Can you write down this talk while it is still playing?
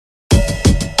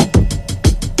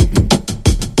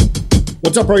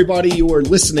What's up, everybody? You are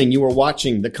listening. You are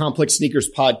watching the Complex Sneakers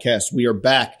Podcast. We are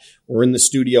back. We're in the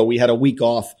studio. We had a week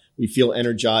off. We feel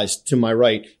energized. To my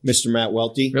right, Mr. Matt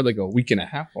Welty. We had like a week and a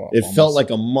half off. It felt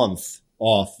like a month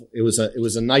off. It was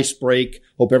a nice break.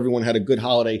 Hope everyone had a good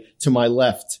holiday. To my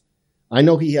left, I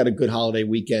know he had a good holiday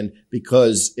weekend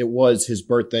because it was his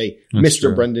birthday. That's Mr.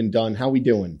 true. Brendan Dunn, how we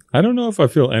doing? I don't know if I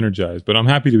feel energized, but I'm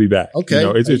happy to be back. Okay. You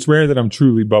know, it's rare that I'm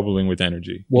truly bubbling with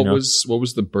energy. What you know?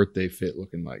 was the birthday fit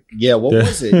looking like? Yeah, what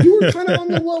was it? You were kind of on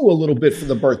the low a little bit for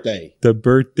the birthday. The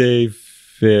birthday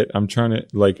fit? I'm trying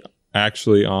to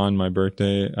actually on my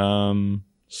birthday.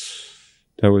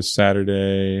 That was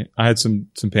Saturday. I had some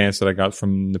pants that I got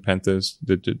from Nepenthes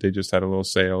that they just had a little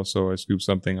sale, so I scooped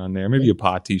something on there. Maybe a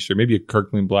pod t-shirt, maybe a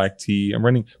Kirkland black tee. I'm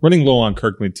running low on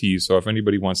Kirkland tees, so if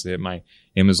anybody wants to hit my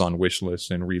Amazon wish list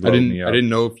and reload me up. I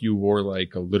didn't know if you wore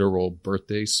like a literal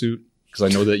birthday suit because I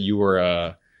know that you were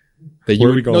you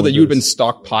had been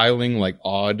stockpiling like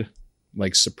odd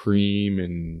like Supreme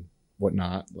and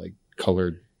whatnot like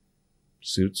colored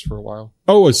suits for a while.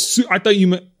 Oh, a suit. I thought you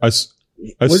meant a suit.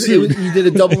 You did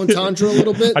a double entendre a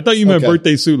little bit? I thought you meant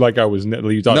birthday suit like I was,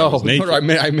 you thought I was naked. No,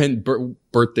 I meant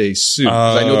birthday suit.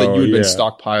 Because I know that you had been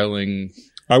stockpiling.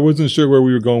 I wasn't sure where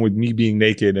we were going with me being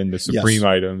naked and the Supreme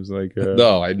items.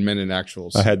 No, I meant an actual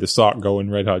suit. I had the sock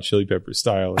going Red Hot Chili Pepper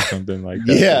style or something like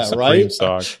that. Yeah, Supreme right?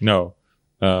 Sock. No,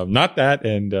 not that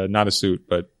and not a suit,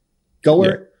 but.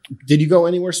 Did you go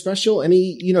anywhere special?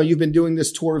 You've been doing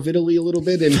this tour of Italy a little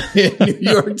bit in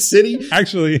New York City?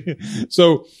 Actually,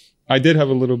 so I did have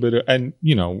a little bit of, and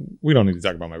we don't need to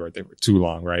talk about my birthday for too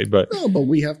long, right? But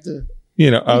we have to.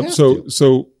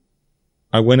 So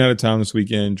I went out of town this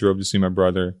weekend, drove to see my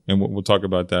brother, and we'll talk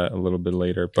about that a little bit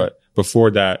later. But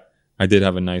before that, I did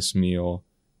have a nice meal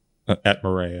at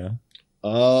Maria.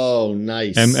 Oh,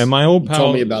 nice! And my old pal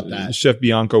told me about that. Chef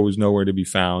Bianco was nowhere to be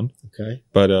found. Okay,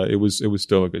 but it was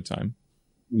still a good time.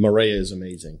 Maria is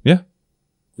amazing. Yeah.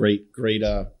 Great.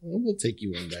 We'll take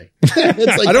you one day.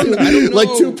 It's like I don't know.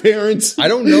 Like two parents. I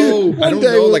don't know.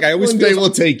 Like I always feel,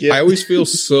 we'll take you. I always feel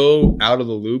so out of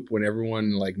the loop when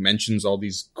everyone like mentions all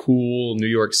these cool New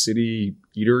York City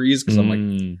eateries because I'm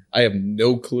like, I have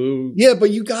no clue. Yeah, but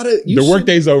you gotta. The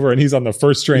workday's over and he's on the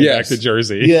first train back to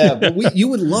Jersey. Yeah, but you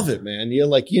would love it, man. You're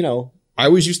like, I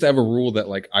always used to have a rule that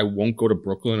like I won't go to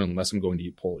Brooklyn unless I'm going to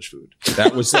eat Polish food.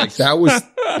 That was like that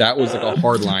was like a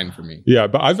hard line for me. Yeah,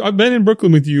 but I've been in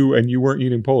Brooklyn with you and you weren't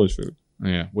eating Polish food.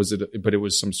 Yeah, was it? But it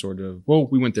was some sort of. Well,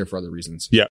 we went there for other reasons.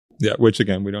 Yeah, which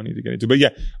again we don't need to get into. But yeah,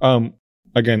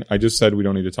 again I just said we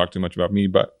don't need to talk too much about me,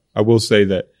 but I will say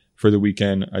that for the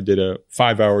weekend I did a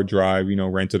 5-hour drive.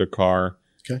 Rented a car,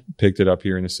 picked it up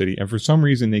here in the city, and for some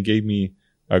reason they gave me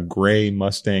a gray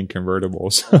Mustang convertible.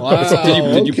 Wow.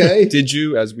 Did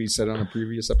you, as we said on a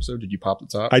previous episode, did you pop the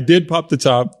top? I did pop the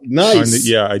top. Nice.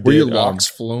 I did. Were your locks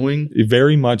flowing?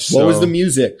 Very much so. What was the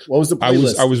music? What was the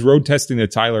playlist? I was road testing the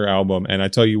Tyler album, and I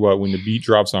tell you what, when the beat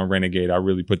drops on Renegade, I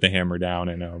really put the hammer down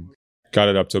and got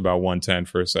it up to about 110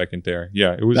 for a second there.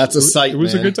 Yeah, it was. That's a sight. It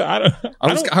was man. a good time.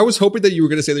 I was hoping that you were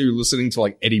going to say that you were listening to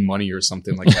like Eddie Money or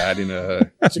something like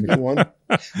that. That's a good one.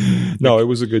 No, it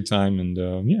was a good time, and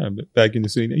back in the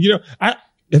city.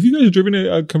 Have you guys driven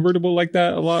a convertible like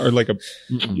that a lot, or like a?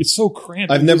 It's so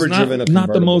cramped. I've never driven a convertible.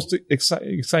 Not the most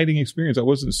exciting experience. I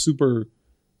wasn't super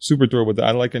thrilled with it.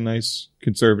 I like a nice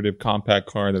conservative compact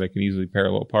car that I can easily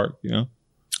parallel park.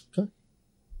 Okay.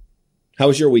 How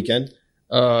was your weekend?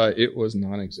 It was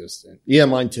non-existent. Yeah,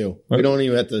 mine too. We don't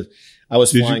even have to. I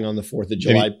was flying on the 4th of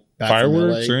July. Back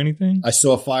fireworks from LA. Or anything? I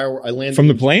saw a firework. I landed from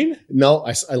the plane. No,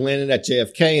 I landed at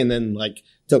JFK and then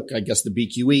took, I guess, the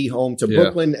BQE home to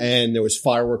Brooklyn, and there was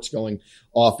fireworks going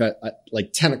off at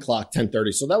like 10 o'clock,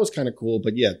 10:30. So that was kind of cool.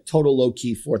 But yeah, total low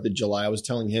key 4th of July. I was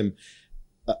telling him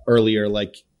earlier,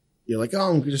 you're like,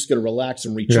 oh, I'm just going to relax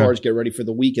and recharge, get ready for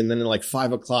the week. And then at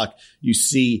 5 o'clock, you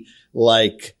see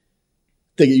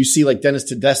Dennis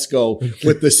Tedesco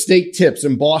with the steak tips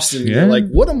in Boston. Yeah. You're like,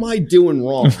 what am I doing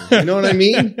wrong? You know what I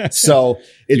mean? So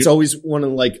it's always one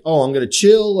of I'm going to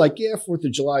chill. 4th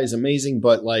of July is amazing,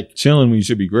 but chilling when you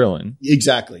should be grilling.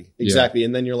 Exactly. Yeah.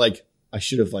 And then you're like, I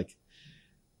should have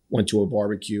went to a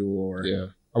barbecue or. Yeah.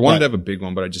 I wanted to have a big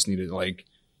one, but I just needed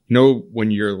when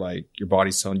you're your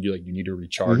body's telling you you need to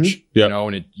recharge,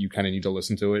 and you kind of need to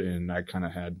listen to it. And I kind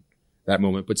of had that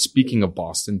moment. But speaking of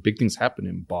Boston, big things happen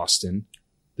in Boston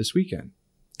this weekend.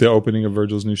 The opening of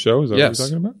Virgil's new show? Is that what you're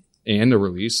talking about? And the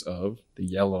release of the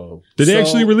Yellow. Did they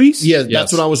actually release? Yeah,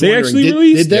 that's what I was wondering. They actually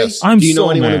released? Did they? Yes. Do you know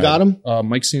anyone who got them?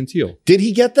 Mike Santillo. Did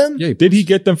he get them? Yeah. Did he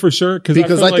get them for sure?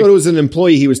 Because I thought it was an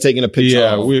employee he was taking a picture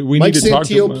of. We Mike need to talk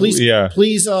to him. Please clear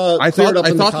it up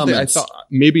in the comments.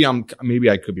 maybe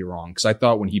I could be wrong because I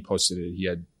thought when he posted it, he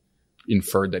had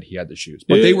inferred that he had the shoes,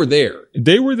 but they were there.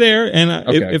 They were there, and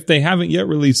if they haven't yet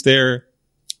released their,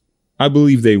 I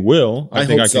believe they will. I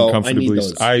think I can comfortably.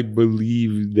 I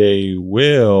believe they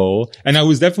will. And I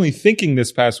was definitely thinking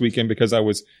this past weekend because I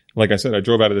was, like I said, I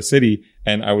drove out of the city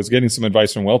and I was getting some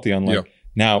advice from Welty on like,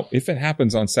 now if it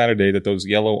happens on Saturday that those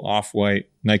yellow off-white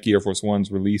Nike Air Force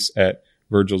Ones release at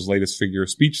Virgil's latest figure of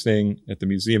speech thing at the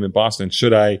museum in Boston,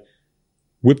 should I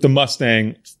whip the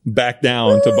Mustang back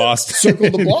down to Boston?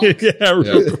 Circle the block?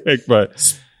 real quick,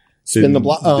 but spin the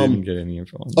block. Didn't get any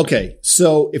info on that. Okay,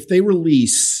 so if they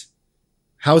release,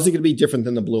 how is it going to be different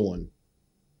than the blue one?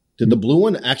 Did the blue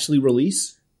one actually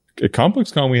release? At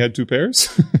ComplexCon, we had 2 pairs.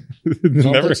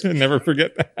 never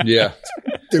forget that. Yeah.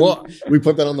 Well, we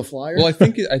put that on the flyer. Well, I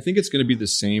think it's going to be the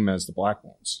same as the black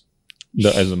ones.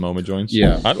 As the MoMA joints?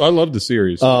 Yeah. I love the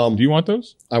series. Do you want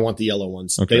those? I want the yellow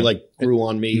ones. Okay. They like grew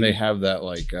on me. And they have that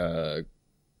like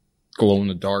glow in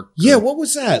the dark. Yeah, what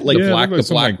was that? Like the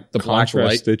black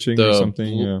light stitching or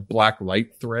something. Black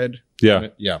light thread. Yeah.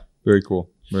 Yeah. Very cool.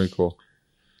 Very cool.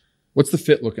 What's the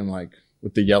fit looking like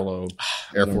with the yellow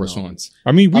Air Force Ones?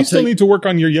 I mean, we still need to work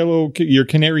on your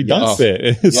canary dunk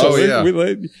fit. So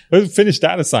let's finish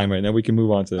that assignment and then we can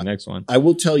move on to the next one. I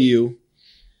will tell you,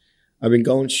 I've been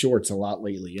going shorts a lot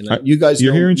lately, and you guys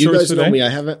know me. I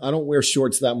don't wear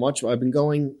shorts that much. But I've been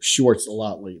going shorts a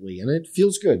lot lately, and it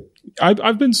feels good.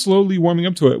 I've been slowly warming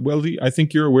up to it. Well, I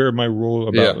think you're aware of my rule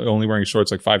about only wearing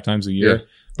shorts like 5 times a year. Yeah.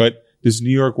 But this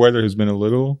New York weather has been a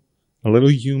little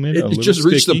humid. It just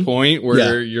reached the point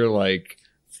where you're like,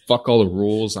 fuck all the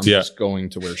rules. I'm just going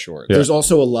to wear shorts. Yeah. There's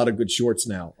also a lot of good shorts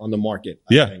now on the market.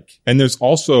 I think. And there's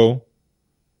also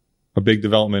a big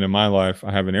development in my life.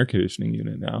 I have an air conditioning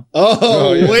unit now.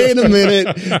 Wait a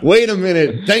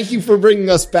minute. Thank you for bringing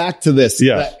us back to this.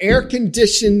 Yeah.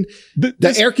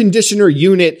 The air conditioner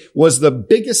unit was the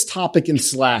biggest topic in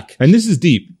Slack. And this is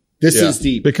deep. This is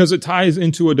deep because it ties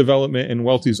into a development in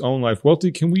Welty's own life.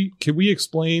 Welty, can we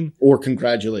explain or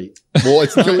congratulate? Well,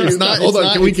 it's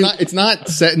not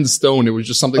set in stone. It was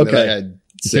just something that I had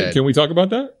said. Can we talk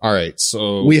about that? All right.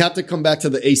 So we have to come back to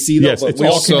the AC though. Yes, it's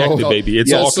all connected, baby.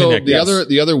 It's all connected.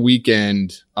 The other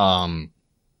weekend, I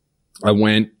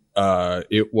went,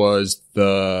 it was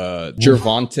the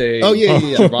Gervonta. Oh yeah.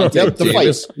 Gervonta yep, the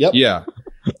Davis. fight. Yep. Yeah.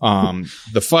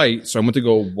 The fight. So I went to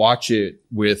go watch it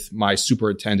with my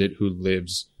superintendent who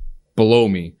lives below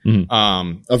me.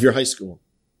 Mm-hmm. Of your high school.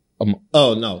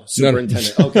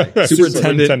 Superintendent. No. Okay.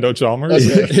 Superintendent Chalmers.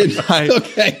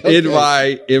 In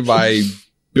my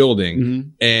building, mm-hmm.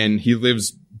 and he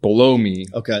lives below me.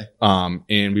 Okay.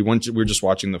 And we were just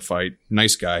watching the fight.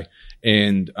 Nice guy.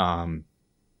 And,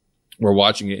 we're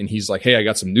watching it and he's like, "Hey, I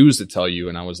got some news to tell you."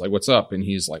 And I was like, "What's up?" And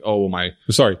he's like, "Oh, well,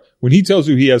 sorry." When he tells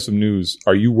you he has some news,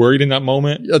 are you worried in that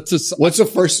moment? What's the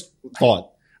first thought?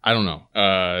 I don't know.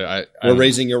 We're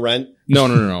raising your rent?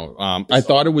 No. I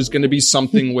thought it was going to be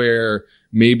something where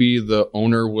maybe the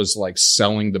owner was like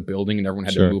selling the building and everyone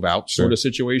had to move out sort of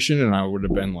situation. And I would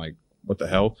have been like, what the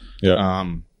hell? Yeah.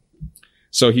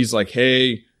 So he's like,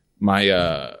 "Hey,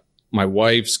 my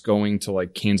wife's going to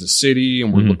like Kansas City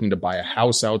and we're looking to buy a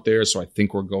house out there. So I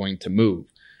think we're going to move."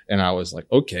 And I was like,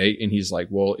 "Okay." And he's like,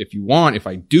 "Well, if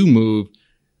I do move,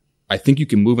 I think you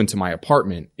can move into my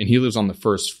apartment." And he lives on the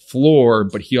first floor,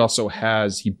 but he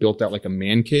built out like a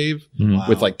man cave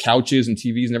with like couches and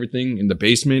TVs and everything in the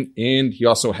basement. And he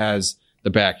also has the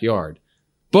backyard,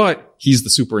 but he's the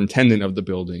superintendent of the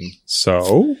building.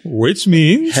 So, which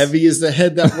means heavy is the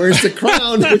head that wears the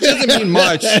crown, which doesn't mean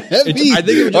much.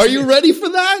 Are you ready for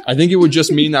that? I think it would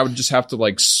just mean I would just have to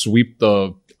like sweep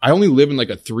I only live in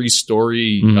like a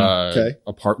 3-story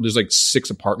apartment. There's like 6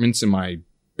 apartments in my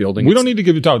building. We don't need to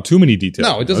give out too many details.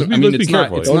 No, it doesn't. Let's be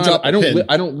careful.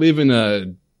 I don't live in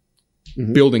a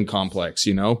building complex,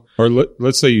 you know? Or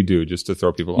let's say you do, just to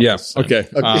throw people off. Yes. Okay.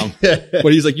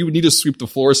 But he's like, you would need to sweep the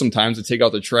floor sometimes to take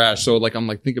out the trash. So like, I'm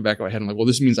like thinking back in my head, I'm like, well,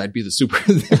 this means I'd be the You'd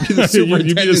be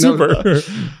the super.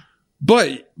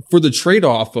 But for the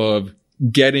trade-off of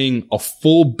getting a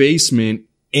full basement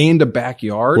and a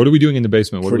backyard. What are we doing in the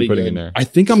basement? What are we putting in there? I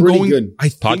think I'm pretty going good.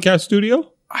 Podcast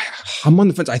studio? I'm on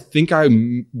the fence. I think I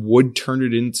would turn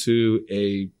it into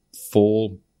a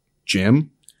full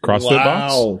gym. CrossFit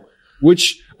box?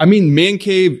 Which, I mean, man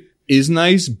cave is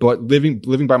nice, but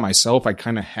living by myself, I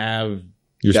kind of have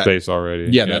your space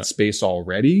already. Yeah, that space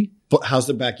already. But how's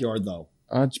the backyard though?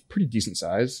 It's pretty decent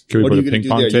size. Can we put a ping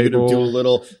pong table? You're going to do a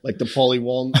little, like the Paulie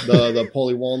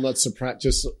Walnut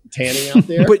just tanning out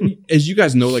there? But as you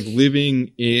guys know, like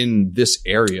living in this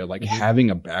area, like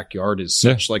having a backyard is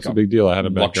such like a big deal. I had a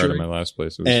backyard luxury. in my last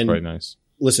place. It was quite nice.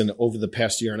 listen, over the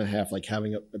past year and a half, like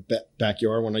having a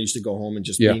backyard when I used to go home and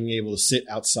just being able to sit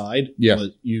outside,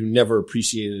 you never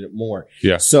appreciated it more.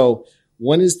 Yeah. So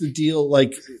when is the deal?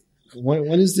 Like,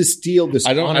 when is this deal?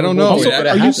 I don't know. Also,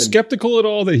 are you skeptical at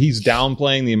all that he's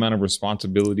downplaying the amount of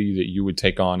responsibility that you would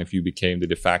take on if you became the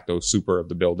de facto super of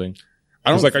the building?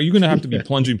 I was like, are you going to have to be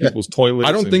plunging people's toilets?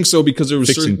 I don't think so, because there were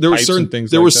certain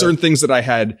things that I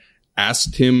had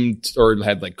asked him or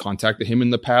had like contacted him in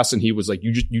the past, and he was like,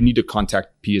 you need to contact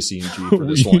PSE&G for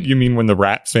this one. You mean when the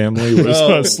rat family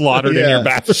was slaughtered in your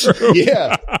bathroom?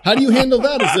 Yeah. How do you handle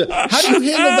that? How do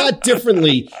you handle that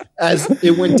differently as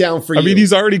it went down for you? I mean,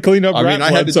 he's already cleaned up rat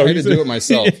I had to do it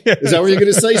myself. Is that what you're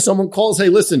going to say? Someone calls, hey,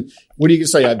 listen, what are you going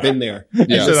to say? I've been there.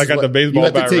 Yeah. I got the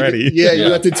baseball bat ready.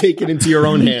 You have to take it into your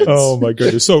own hands. Oh my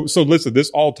goodness. So listen, this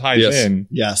all ties in.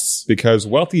 Yes. Because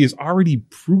Welty is already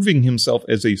proving himself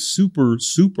as a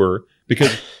super,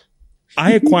 because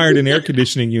I acquired an air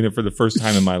conditioning unit for the first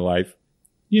time in my life.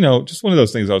 You know, just one of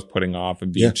those things I was putting off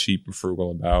and being cheap and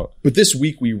frugal about. But this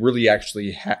week we really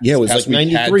actually had. Yeah, it was like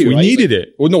 93. We needed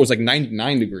it. Well, no, it was like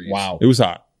 99 degrees. Wow. It was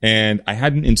hot. And I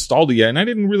hadn't installed it yet, and I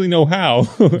didn't really know how.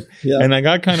 And I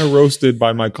got kind of roasted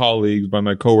by my colleagues, by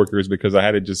my coworkers, because I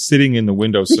had it just sitting in the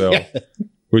windowsill,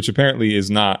 which apparently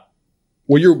is not.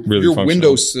 Well, your functional.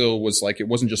 windowsill was like, it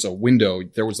wasn't just a window.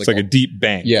 There was like a deep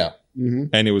bank. Yeah. Mm-hmm.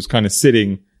 And it was kind of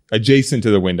sitting adjacent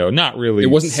to the window. Not really. It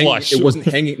wasn't flush. hanging. It wasn't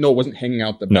hanging. No, it wasn't hanging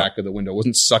out the back of the window. It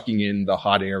wasn't sucking in the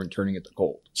hot air and turning it to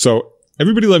cold. So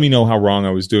everybody let me know how wrong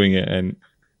I was doing it. And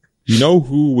you know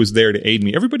who was there to aid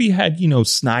me? Everybody had,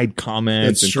 snide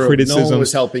comments and criticism. No one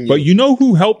was helping you. But you know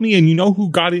who helped me, and you know who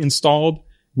got it installed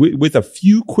with a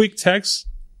few quick texts?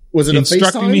 Was it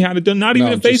instructing me how to do? Not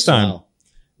even a FaceTime. Wow.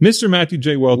 Mr. Matthew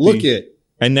J. Welty. Look it.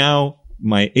 And now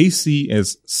my AC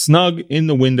is snug in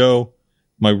the window.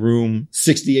 My room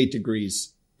 68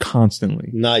 degrees.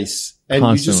 Constantly. Nice. And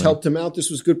you just helped him out.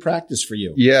 This was good practice for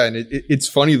you. Yeah. And it's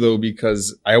funny though,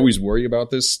 because I always worry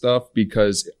about this stuff,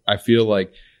 because I feel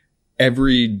like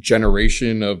every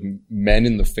generation of men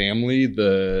in the family,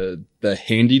 the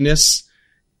handiness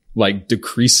like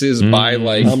decreases by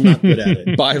like, I'm not good at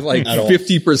it. By like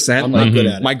 50%. I'm not good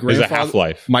at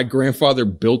it. My grandfather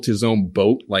built his own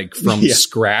boat like from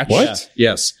scratch. What?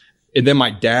 Yes. And then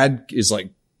my dad is like,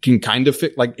 can kind of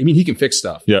fix, like, I mean, he can fix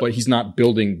stuff, but he's not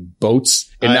building boats.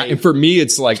 And for me,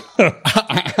 it's like,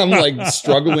 I'm like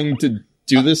struggling to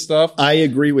do this stuff. I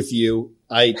agree with you.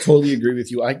 I totally agree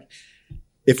with you.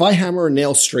 If I hammer a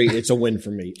nail straight, it's a win for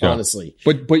me, honestly.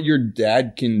 But your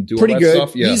dad can do pretty all that good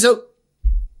stuff. Yeah.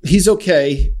 He's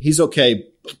okay. He's okay.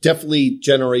 Definitely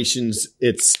generations.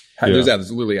 It's there's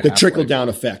literally a the trickle down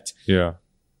effect. Yeah.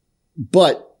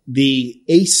 But the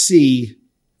AC,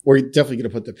 we're definitely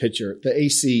going to put the picture. The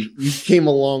AC, you came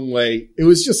a long way. It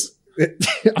was just,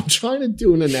 I'm trying to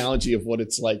do an analogy of what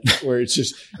it's like, where it's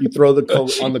just, you throw the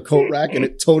coat on the coat rack and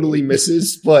it totally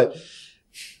misses, but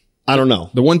I don't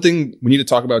know. The one thing we need to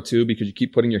talk about too, because you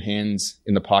keep putting your hands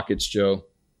in the pockets, Joe,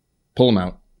 pull them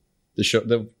out.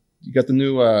 You got the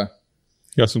new, you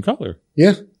got some color.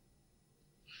 Yeah.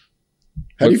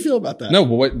 How do you feel about that? No,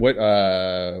 but what,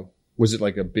 was it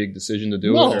like a big decision to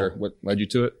do it, or what led you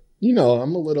to it? I'm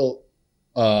a little,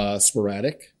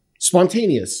 sporadic,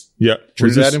 spontaneous. Yeah.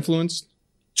 Trinidad influenced?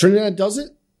 Trinidad does it?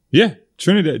 Yeah.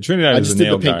 Trinidad is a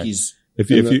nail guy.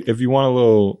 If you want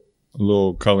a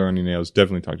little color on your nails,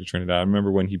 definitely talk to Trinidad. I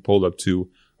remember when he pulled up to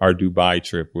our Dubai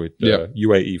trip with the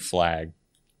UAE flag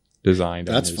designed.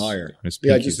 That's on fire. his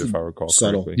pinkies, if I recall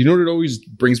correctly. You know what it always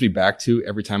brings me back to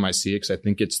every time I see it? Because I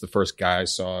think it's the first guy I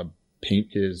saw paint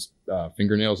his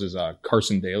fingernails is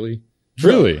Carson Daly.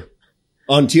 Really?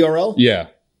 On TRL? Yeah.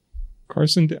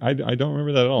 Carson, I don't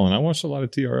remember that at all. And I watched a lot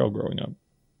of TRL growing up.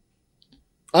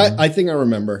 I think I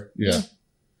remember. Yeah.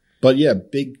 But yeah,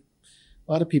 a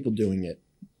lot of people doing it.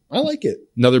 I like it.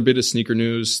 Another bit of sneaker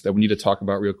news that we need to talk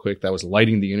about real quick that was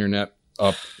lighting the internet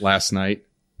up last night.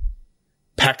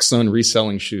 PacSun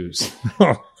reselling shoes.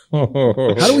 How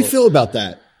do we feel about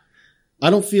that? I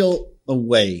don't feel a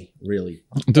way, really.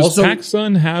 Does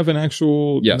PacSun have an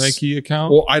actual Nike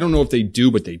account? Well, I don't know if they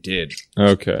do, but they did.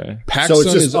 Okay. PacSun so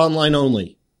it's just online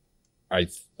only. I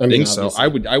think so. I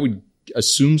would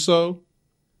assume so.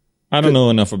 I don't know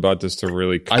enough about this to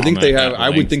really comment. I think they have. I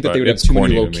would think that they would have too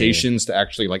many locations to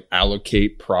actually like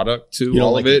allocate product to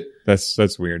all of it.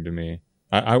 That's weird to me.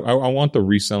 I want the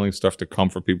reselling stuff to come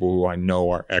from people who I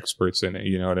know are experts in it.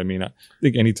 You know what I mean? I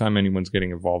think anytime anyone's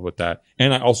getting involved with that,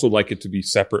 and I also like it to be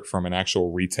separate from an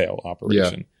actual retail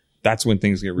operation. Yeah. That's when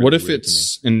things get really What if weird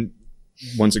it's, and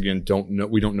once again,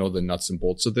 we don't know the nuts and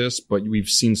bolts of this, but we've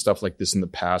seen stuff like this in the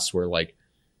past where like,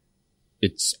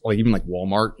 it's like even like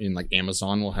Walmart and like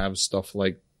Amazon will have stuff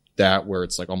like that where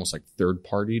it's like almost like third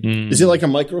partied. Is it like a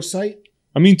microsite?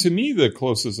 I mean, to me, the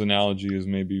closest analogy is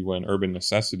maybe when Urban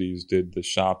Necessities did the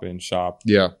shop in shop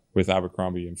with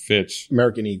Abercrombie and Fitch.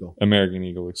 American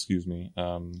Eagle, excuse me.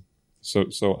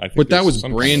 So I think, but that was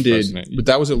branded. But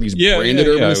that was at least branded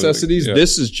Urban Necessities.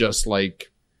 This is just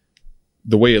like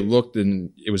the way it looked,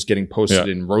 and it was getting posted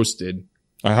and roasted.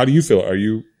 How do you feel?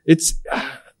 It's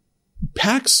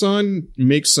PacSun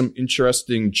makes some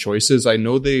interesting choices. I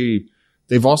know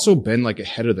they've also been like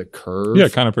ahead of the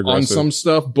curve, kind of progressive on some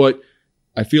stuff, but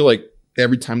I feel like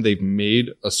every time they've made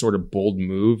a sort of bold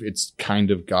move, it's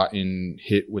kind of gotten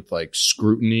hit with like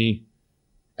scrutiny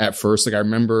at first. Like I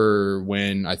remember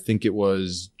when I think it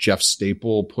was Jeff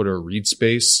Staple put a read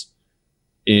space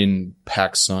in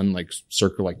PacSun, like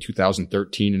circa like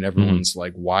 2013, and everyone's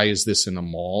like, why is this in a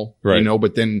mall? Right. You know,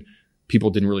 but then people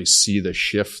didn't really see the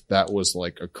shift that was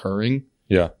like occurring.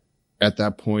 Yeah. At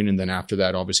that point. And then after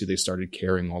that, obviously they started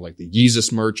carrying all like the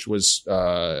Yeezus merch was,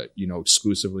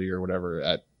 exclusively or whatever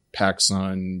at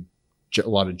PacSun, a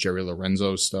lot of Jerry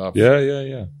Lorenzo stuff.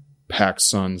 Yeah.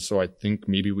 PacSun. So I think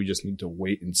maybe we just need to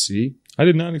wait and see. I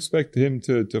did not expect him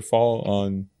to fall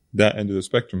on that end of the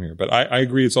spectrum here, but I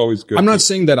agree. It's always good. I'm not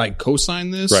saying that I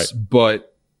co-sign this,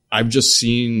 but I've just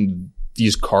seen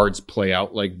these cards play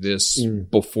out like this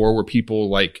before, where people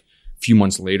like a few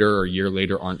months later or a year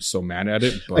later aren't so mad at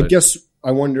it. But I guess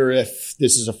I wonder if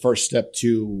this is a first step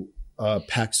to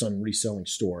PacSun reselling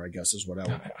store, I guess is what I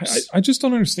would. I just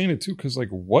don't understand it too, because like,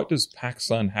 what does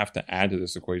PacSun have to add to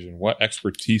this equation? What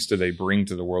expertise do they bring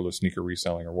to the world of sneaker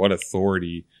reselling, or what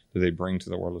authority do they bring to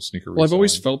the world of sneaker reselling? Well, I've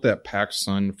always felt that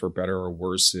PacSun, for better or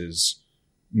worse, is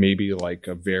maybe like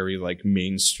a very like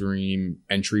mainstream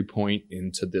entry point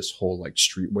into this whole like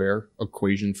streetwear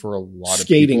equation for a lot of people.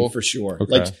 Skating for sure.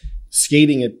 Okay. Like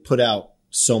skating, it put out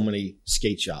so many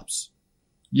skate shops.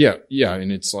 Yeah.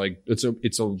 And it's like, it's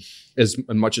as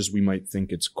much as we might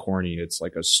think it's corny, it's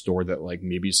like a store that like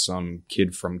maybe some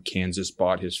kid from Kansas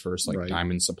bought his first like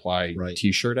Diamond Supply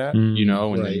t-shirt at, you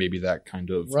know, and then maybe that kind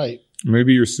of. Right.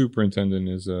 Maybe your superintendent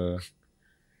is,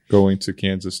 going to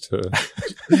Kansas to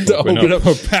open up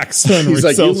a PacSun. He's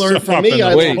like, you learn from me,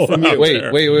 I learn from you.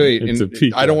 Wait.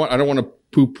 And I don't want to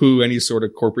poo-poo any sort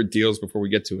of corporate deals before we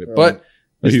get to it, but.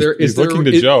 Is there looking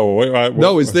to Joe?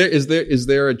 Is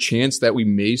there a chance that we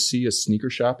may see a sneaker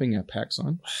shopping at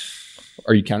PacSun?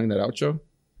 Are you counting that out, Joe?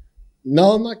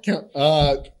 No, I'm not counting.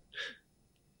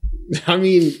 I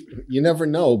mean, you never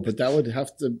know, but that would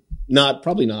have to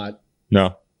probably not.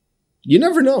 No, you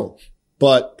never know,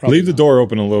 but probably leave the door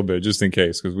open a little bit just in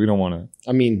case, because we don't want to.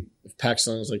 I mean, if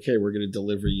PacSun is like, hey, we're going to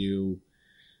deliver you.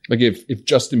 Like if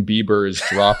Justin Bieber is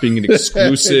dropping an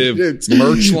exclusive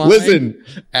merch line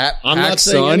at I'm not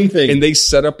saying PacSun, anything. and they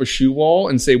set up a shoe wall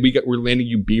and say we're landing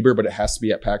you Bieber, but it has to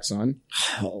be at PacSun.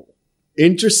 Oh,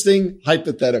 interesting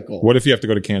hypothetical. What if you have to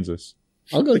go to Kansas?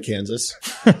 I'll go to Kansas.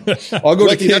 I'll go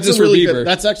to Kansas for Bieber.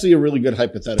 That's actually a really good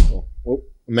hypothetical. Well,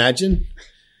 imagine.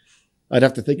 I'd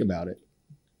have to think about it.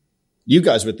 You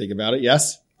guys would think about it,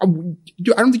 yes? I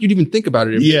don't think you'd even think about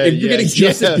it. If you're getting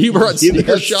Justin Bieber on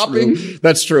sneaker shopping,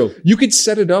 that's true. You could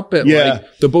set it up at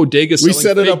like the bodega. We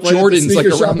set it up Jordans like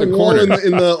around the corner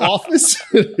in the office.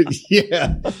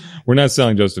 Yeah, we're not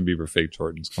selling Justin Bieber fake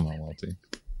Jordans. Come on, Walty.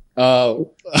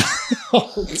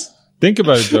 Think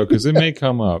about it, Joe, because it may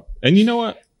come up. And you know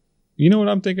what?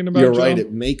 I'm thinking about. You're Joe? right.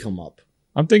 It may come up.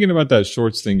 I'm thinking about that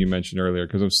shorts thing you mentioned earlier,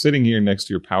 because I'm sitting here next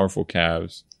to your powerful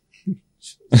calves.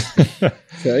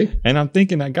 Okay. And I'm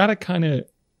thinking I got to kind of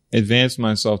advance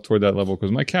myself toward that level,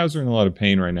 because my calves are in a lot of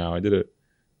pain right now. I did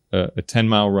a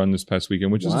 10-mile run this past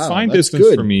weekend, which is a fine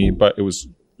distance for me, but it was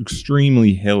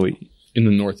extremely hilly. In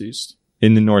the Northeast.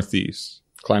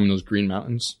 Climbing those green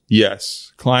mountains.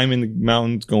 Yes. Climbing the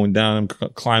mountains, going down, I'm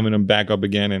climbing them back up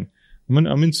again. And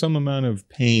I'm in some amount of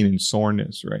pain and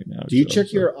soreness right now. Do you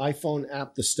check your iPhone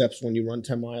app, the steps when you run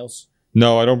 10 miles?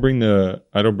 No, I don't bring the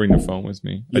phone with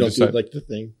me. You don't do like the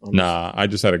thing? Nah, I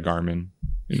just had a Garmin,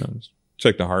 just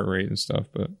check the heart rate and stuff.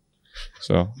 But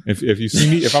so if you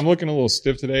see me, if I'm looking a little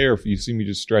stiff today, or if you see me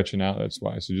just stretching out, that's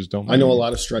why. So just don't. I know a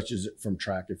lot of stretches from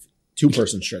track. If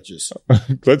 2-person stretches.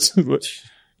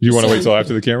 You want to wait till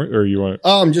after the camera, or you want?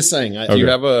 Oh, I'm just saying. Do you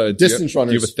have a distance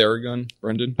runners? Do you have a Theragun,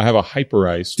 Brendan? I have a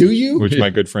Hyperice. Do you? Which my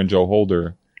good friend Joe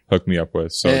Holder hooked me up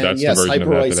with. So that's the version of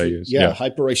that I use. Yeah,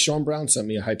 Hyperice. Sean Brown sent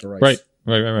me a Hyperice.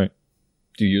 Right.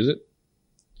 Do you use it?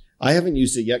 I haven't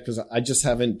used it yet because I just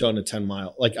haven't done a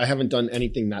 10-mile. Like I haven't done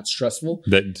anything that stressful.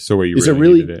 So where you is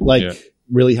really it really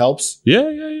really helps?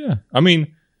 Yeah. I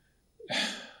mean,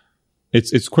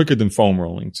 it's quicker than foam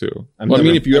rolling too.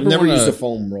 If you ever never used a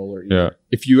foam roller, yeah.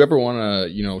 If you ever want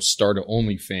to, start an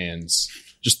OnlyFans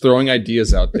just throwing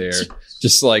ideas out there.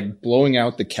 Just like blowing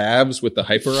out the calves with the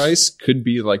Hyper Ice could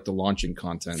be like the launching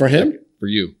content. For him? For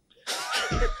you.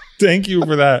 Thank you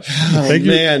for that. Oh, Thank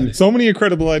you. man. So many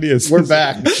incredible ideas. We're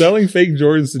back. Selling fake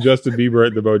Jordans to Justin Bieber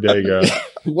at the bodega.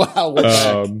 Wow. We're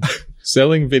back.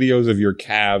 Selling videos of your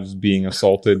calves being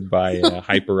assaulted by a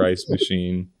Hyper Ice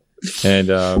machine. And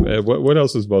what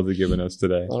else has Baldy given us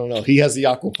today? I don't know. He has the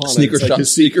Aquapana.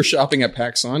 Sneaker shopping at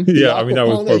PacSun. Yeah, I mean, that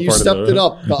was part You of stepped it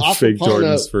up. The fake Aquapana,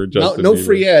 Jordans for Justin no Bieber.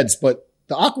 free ads, but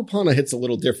the Aquapana hits a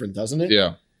little different, doesn't it?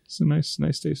 Yeah. It's a nice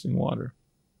tasting water.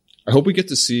 I hope we get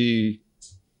to see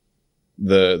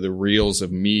the reels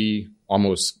of me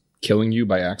almost killing you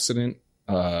by accident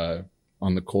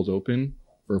on the cold open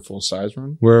for a full size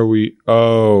run. Where are we?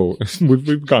 Oh,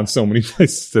 we've gone so many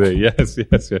places today. Yes.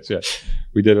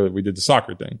 We did the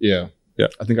soccer thing. Yeah. Yeah.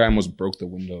 I think I almost broke the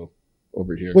window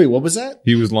over here. Wait, what was that?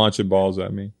 He was launching balls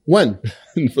at me. When?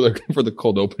 for the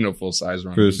cold open of full size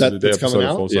run. For the That's episode coming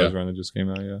of out? Full Size Yeah. Run that just came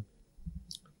out, yeah.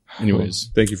 Anyways.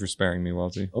 Well, thank you for sparing me,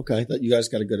 Welty. Okay, I thought you guys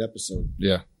got a good episode.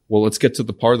 Yeah. Well, let's get to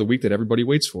the part of the week that everybody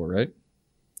waits for, right?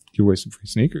 Give away some free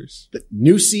sneakers. The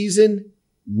new season,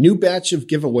 new batch of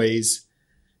giveaways.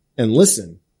 And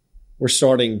listen, we're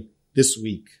starting this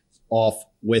week off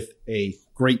with a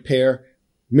great pair.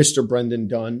 Mr. Brendan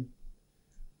Dunn.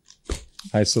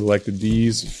 I selected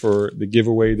these for the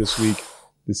giveaway this week.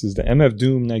 This is the MF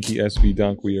Doom Nike SB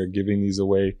Dunk. We are giving these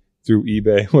away through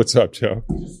eBay. What's up, Joe?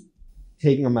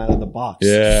 Taking them out of the box.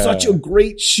 Yeah. Such a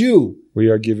great shoe. We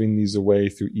are giving these away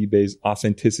through eBay's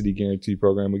Authenticity Guarantee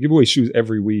program. We give away shoes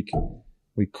every week.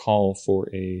 We call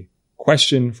for a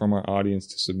question from our audience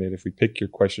to submit. If we pick your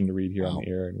question to read here on the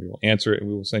air, and we will answer it, and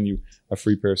we will send you a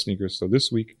free pair of sneakers. So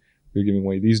this week, we're giving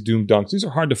away these Doom Dunks. These are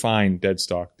hard to find dead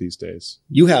stock these days.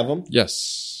 You have them.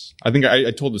 Yes. I think I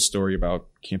told the story about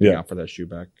camping out for that shoe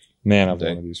back. Man, I've Day.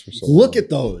 wanted these for so Look long. at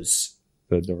those.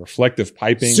 The reflective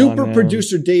piping. Super on them.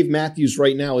 producer Dave Matthews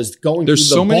right now is going There's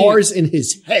through so the many- bars in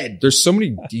his head. There's so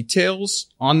many details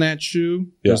on that shoe.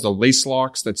 Yeah. There's the lace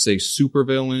locks that say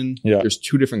supervillain. Yeah. There's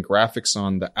two different graphics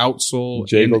on the outsole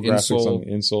and Jago the graphics insole. on the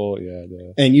insole.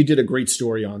 Yeah. And you did a great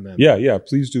story on them. Yeah.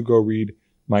 Please do go read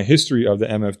my history of the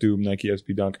MF Doom Nike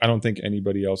SB Dunk. I don't think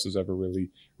anybody else has ever really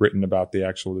written about the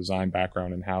actual design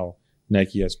background and how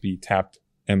Nike SB tapped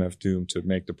MF Doom to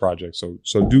make the project.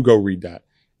 So do go read that.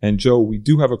 And Joe, we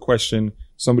do have a question.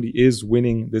 Somebody is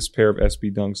winning this pair of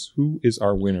SB Dunks. Who is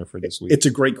our winner for this week? It's a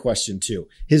great question too.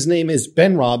 His name is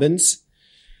Ben Robbins.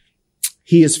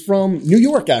 He is from New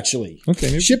York, actually. Okay.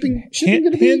 maybe Shipping hand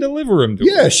gonna be, deliver him to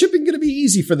yeah, him. shipping going to be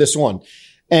easy for this one.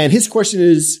 And his question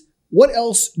is, what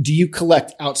else do you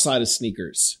collect outside of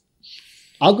sneakers?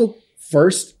 I'll go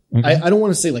first. Okay. I don't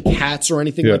want to say like hats or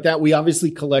anything Yeah. like that. We obviously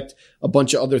collect a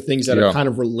bunch of other things that are kind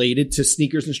of related to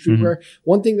sneakers and streetwear.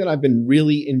 One thing that I've been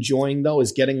really enjoying though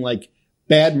is getting like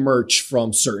bad merch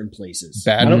from certain places.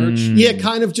 Bad I don't- merch? Yeah,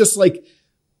 kind of just like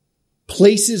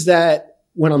places that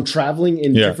when I'm traveling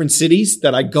in different cities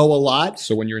that I go a lot.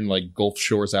 So when you're in like Gulf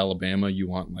Shores, Alabama, you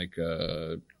want like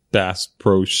Bass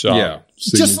Pro Shop. Yeah.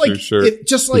 Just signature like, shirt.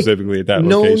 just like specifically at that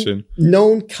location.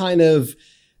 known kind of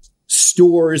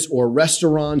stores or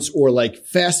restaurants or like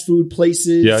fast food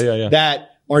places Yeah. that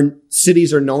our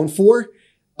cities are known for.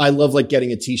 I love like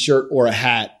getting a t-shirt or a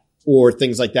hat or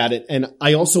things like that. And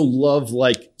I also love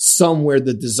like somewhere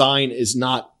the design is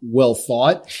not well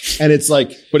thought. And it's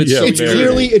like, but it's Yeah, so it's very-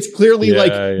 clearly Yeah,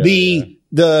 like yeah,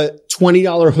 the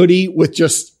 $20 hoodie with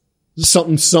just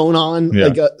something sewn on, Yeah.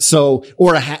 like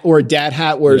or a hat or a dad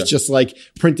hat where it's just like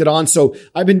printed on. So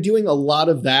I've been doing a lot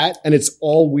of that and it's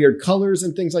all weird colors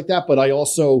and things like that. But I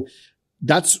also,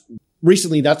 that's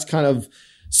kind of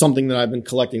something that I've been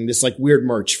collecting, this like weird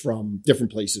merch from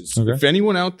different places. Okay. If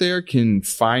anyone out there can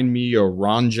find me a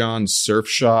Ron John Surf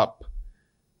Shop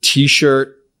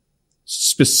t-shirt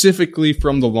specifically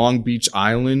from the Long Beach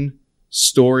Island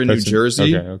store in New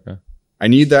Jersey, Okay. I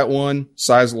need that one,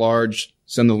 size large.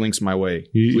 Send the links my way,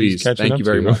 He's please. catching Thank up you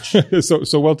to very much.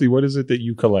 So Welty, what is it that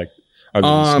you collect other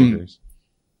than sneakers?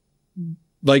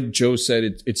 Like Joe said,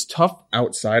 it's tough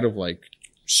outside of like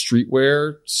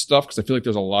streetwear stuff because I feel like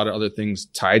there's a lot of other things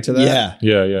tied to that.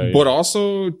 Yeah. Yeah. But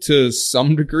also to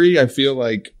some degree, I feel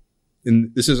like,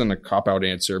 and this isn't a cop-out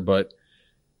answer, but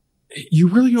you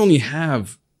really only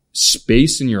have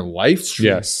space in your life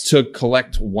Yes. to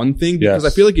collect one thing. Because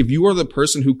Yes. I feel like if you are the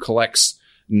person who collects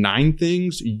 9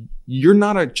 things, you're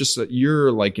not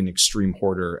you're like an extreme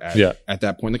hoarder at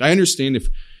that point. Like I understand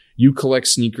you collect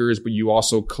sneakers, but you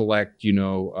also collect,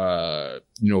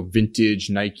 vintage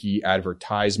Nike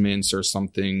advertisements or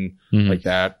something like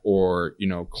that, or,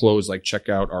 clothes. Like check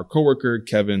out our coworker,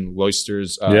 Kevin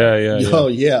Loister's. Oh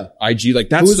yeah. IG, like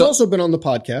that. Who's also been on the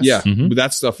podcast. Yeah. But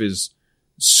that stuff is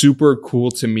super cool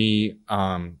to me.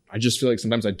 I just feel like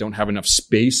sometimes I don't have enough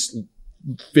space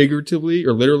figuratively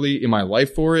or literally in my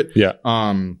life for it. Yeah.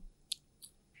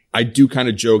 I do kind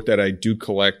of joke that I do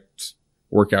collect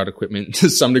workout equipment to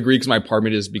some degree because my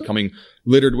apartment is becoming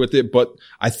littered with it. But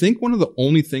I think one of the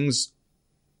only things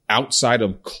outside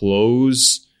of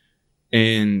clothes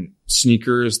and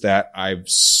sneakers that I've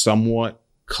somewhat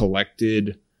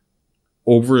collected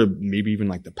over maybe even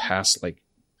like the past like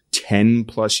 10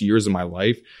 plus years of my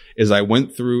life is I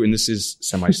went through, and this is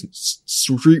semi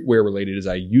streetwear related, is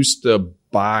I used to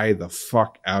buy the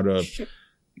fuck out of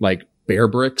like Bear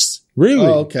Bricks. Really?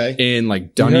 Oh, okay. And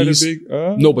like Dunnies.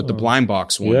 No, but the blind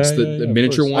box ones, the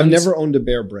miniature ones. I've never owned a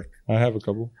Bear Brick. I have a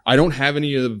couple. I don't have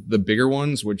any of the bigger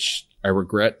ones, which I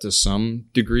regret to some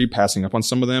degree, passing up on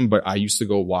some of them, but I used to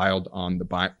go wild on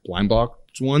the blind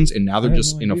box ones, and now they're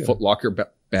just in a Foot Locker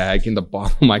bag in the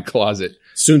bottom of my closet.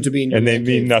 Soon to be in your and they man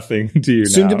mean cave. Nothing to you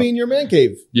Soon now. to be in your man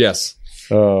cave. Yes.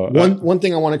 One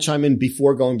thing I want to chime in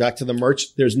before going back to the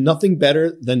merch. There's nothing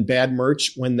better than bad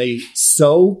merch when they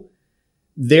sew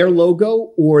their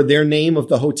logo or their name of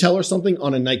the hotel or something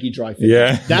on a Nike dry fit.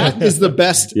 Yeah. That is the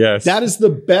best. Yes. That is the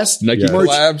best Nike merch.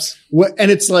 collabs.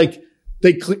 And it's like,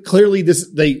 they clearly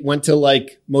they went to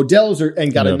like Modell's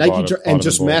and got a Nike and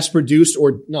just mass produced,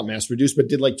 or not mass produced, but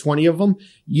did like 20 of them.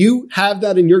 You have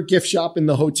that in your gift shop in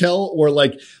the hotel, or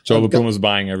like Joe LaPuma's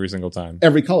buying every single time.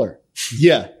 Every color.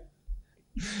 Yeah.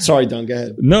 Sorry, Don, go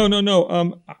ahead.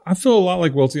 No. I feel a lot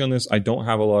like Welty on this. I don't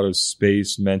have a lot of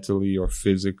space mentally or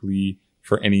physically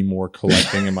for any more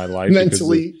collecting in my life.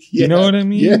 Mentally, you know what I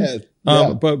mean?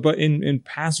 Yeah. But in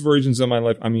past versions of my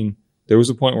life, I mean, there was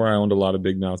a point where I owned a lot of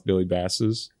big mouth Billy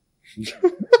Basses.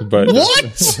 But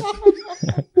what?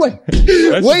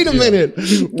 Wait a minute.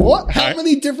 What? How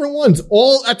many different ones?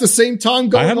 All at the same time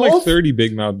going I had off? like 30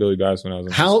 big mouth Billy Bass when I was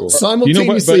in high school.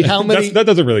 Simultaneously, how many? That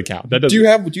doesn't really count. That doesn't. Do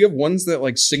you have ones that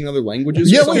like sing in other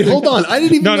languages? Yeah, wait, hold on. I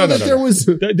didn't even know that there was.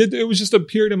 It was just a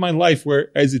period in my life where,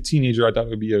 as a teenager, I thought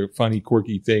it would be a funny,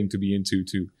 quirky thing to be into,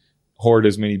 to hoard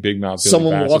as many big mouth Billy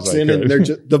Someone Bass walks as I in could. and they're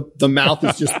just, the mouth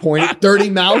is just pointed.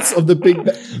 30 mouths of the big.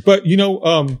 But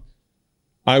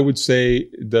I would say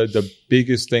the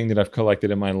biggest thing that I've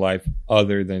collected in my life,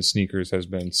 other than sneakers, has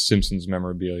been Simpsons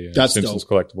memorabilia, Simpsons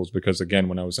collectibles. Because again,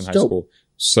 when I was in high school,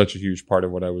 such a huge part of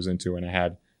what I was into, and I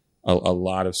had a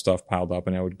lot of stuff piled up,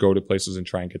 and I would go to places and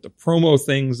try and get the promo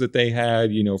things that they had,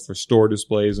 for store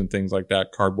displays and things like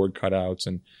that, cardboard cutouts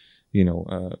and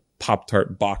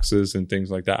Pop-Tart boxes and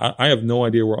things like that. I have no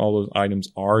idea where all those items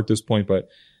are at this point, but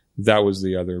that was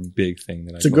the other big thing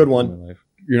that it's a good one. In my life.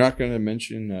 You're not going to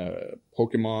mention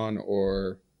Pokemon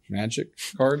or Magic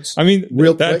cards? I mean,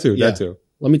 Real that quick, too.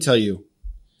 Let me tell you.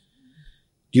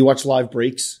 Do you watch Live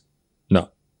Breaks? No.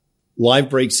 Live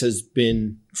Breaks has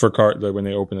been for when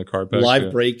they open the card pack.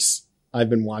 Live Breaks I've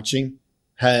been watching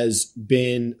has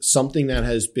been something that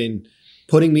has been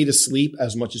putting me to sleep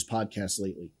as much as podcasts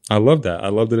lately. I love that. I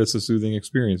love that it's a soothing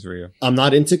experience for you. I'm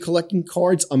not into collecting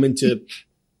cards. I'm into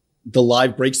the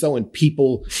Live Breaks though, and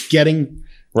people getting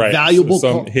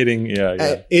valuable hitting.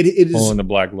 It is pulling the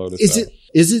Black Lotus.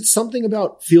 Is it something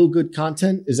about feel good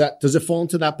content? Does it fall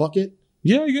into that bucket?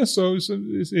 Yeah, I guess so.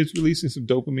 It's releasing some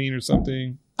dopamine or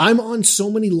something. I'm on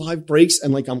so many Live Breaks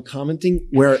and like I'm commenting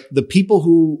where the people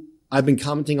who I've been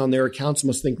commenting on their accounts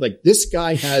must think like this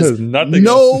guy has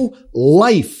no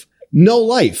life.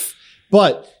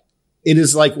 But it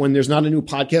is like when there's not a new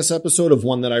podcast episode of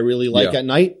one that I really like at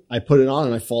night, I put it on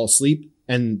and I fall asleep.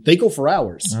 And they go for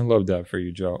hours. I love that for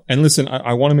you, Joe. And listen,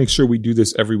 I want to make sure we do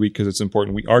this every week because it's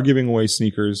important. We are giving away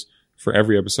sneakers for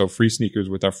every episode, free sneakers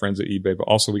with our friends at eBay. But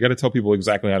also, we got to tell people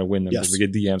exactly how to win them because we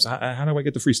get DMs. How do I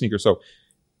get the free sneakers? So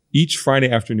each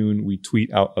Friday afternoon, we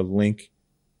tweet out a link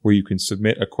where you can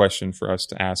submit a question for us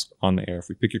to ask on the air. If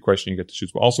we pick your question, you get to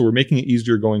choose. But also, we're making it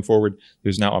easier going forward.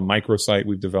 There's now a microsite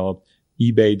we've developed,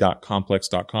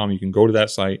 ebay.complex.com. You can go to that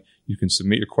site. You can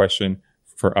submit your question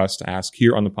for us to ask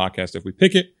here on the podcast. If we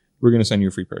pick it, we're going to send you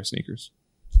a free pair of sneakers.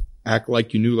 Act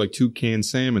like you knew like Toucan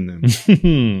Sam in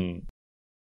them.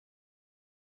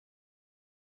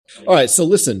 All right. So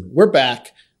listen, we're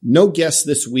back. No guests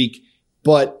this week,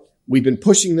 but we've been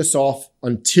pushing this off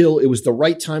until it was the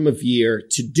right time of year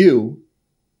to do.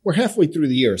 We're halfway through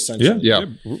the year, essentially. Yeah.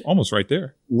 We're almost right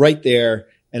there. Right there.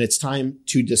 And it's time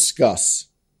to discuss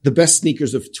the best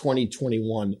sneakers of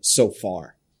 2021 so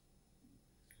far.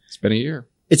 It's been a year.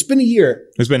 It's been a year.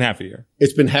 It's been half a year.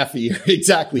 It's been half a year.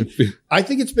 Exactly. I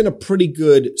think it's been a pretty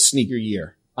good sneaker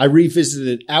year. I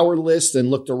revisited our list and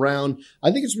looked around.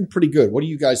 I think it's been pretty good. What do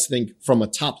you guys think from a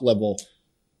top level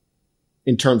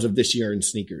in terms of this year in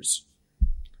sneakers?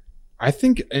 I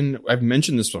think, and I've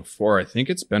mentioned this before, I think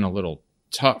it's been a little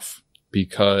tough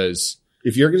because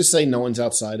if you're going to say no one's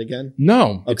outside again,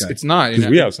 no, okay. it's not. Because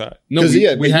we outside. No, we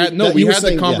had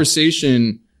the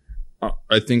conversation.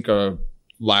 I think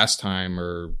last time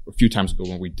or a few times ago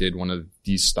when we did one of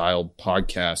these style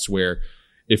podcasts where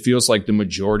it feels like the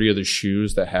majority of the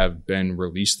shoes that have been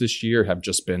released this year have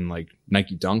just been like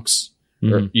Nike Dunks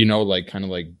or like kind of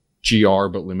like GR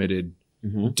but limited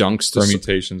Dunks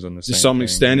permutations on the same to some thing,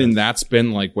 extent, and that's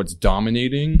been like what's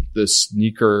dominating the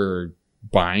sneaker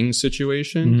buying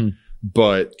situation.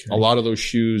 But a lot of those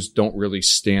shoes don't really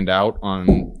stand out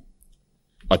on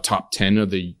a top 10 of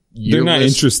the year. They're not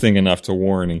list. interesting enough to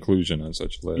warrant inclusion on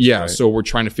such a list. Yeah, right? so we're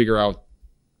trying to figure out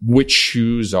which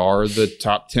shoes are the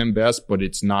top 10 best, but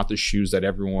it's not the shoes that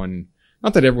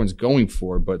not that everyone's going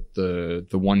for, but the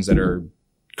ones that are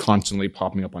constantly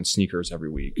popping up on sneakers every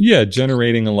week. Yeah,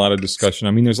 generating a lot of discussion.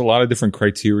 I mean, there's a lot of different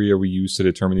criteria we use to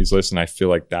determine these lists, and I feel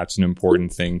like that's an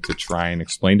important thing to try and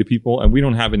explain to people. And we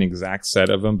don't have an exact set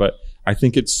of them, but I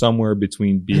think it's somewhere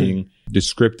between being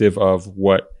descriptive of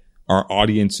what our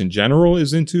audience in general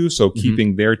is into, so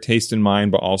keeping their taste in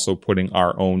mind, but also putting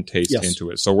our own taste into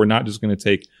it. So we're not just going to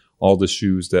take all the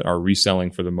shoes that are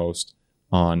reselling for the most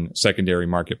on secondary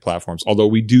market platforms. Although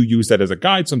we do use that as a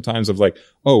guide sometimes of like,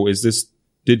 oh,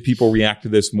 did people react to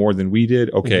this more than we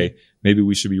did? Okay, maybe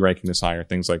we should be ranking this higher,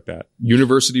 things like that.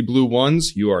 University blue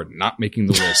ones, you are not making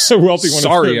the list. Wealthy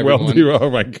Sorry, everyone. Oh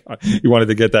my God. You wanted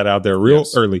to get that out there real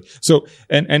early. So,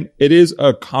 and it is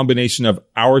a combination of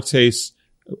our taste,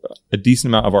 a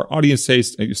decent amount of our audience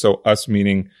taste. So us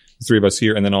meaning the three of us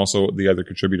here, and then also the other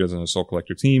contributors on the Soul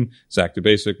Collector team, Zach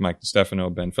DeBasic, Mike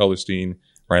DeStefano, Ben Felderstein,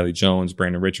 Riley Jones,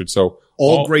 Brandon Richards. So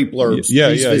all great blurbs.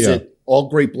 Please visit all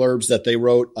great blurbs that they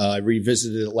wrote. I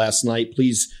revisited it last night.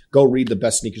 Please go read the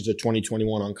best sneakers of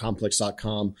 2021 on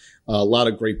complex.com. A lot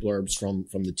of great blurbs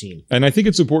from the team. And I think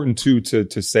it's important too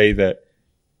to say that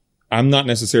I'm not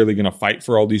necessarily going to fight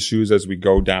for all these shoes as we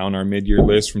go down our mid-year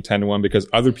list from 10 to 1 because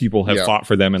other people have fought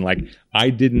for them. And like, I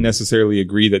didn't necessarily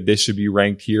agree that this should be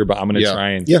ranked here, but I'm going to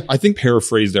try and I think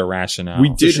paraphrase their rationale. We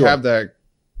did have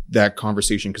that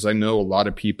conversation because I know a lot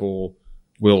of people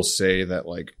will say that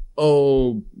like,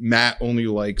 oh, Matt only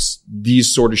likes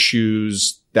these sort of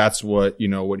shoes. That's what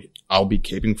I'll be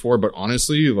caping for. But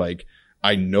honestly, like,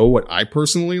 I know what I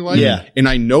personally like. Yeah. And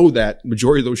I know that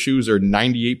majority of those shoes or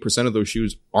 98% of those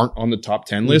shoes aren't on the top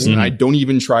 10 list. And I don't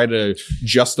even try to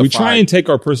justify. We try and take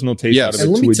our personal taste out of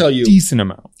it to a decent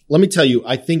amount. Let me tell you,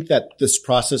 I think that this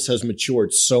process has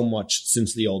matured so much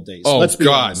since the old days. Oh, let's be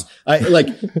honest.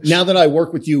 Now that I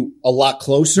work with you a lot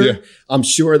closer, I'm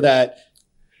sure that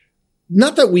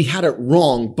not that we had it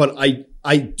wrong, but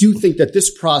I do think that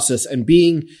this process and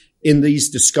being in these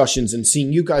discussions and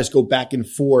seeing you guys go back and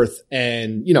forth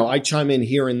and, I chime in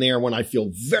here and there when I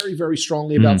feel very, very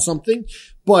strongly about something,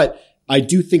 but I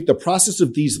do think the process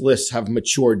of these lists have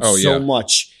matured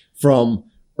much from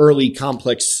early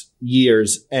Complex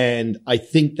years. And I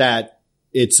think that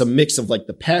it's a mix of like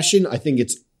the passion. I think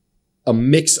it's a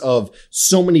mix of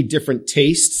so many different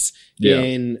tastes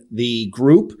in the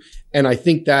group. And I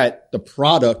think that the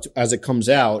product as it comes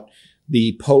out,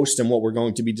 the post and what we're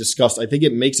going to be discussed, I think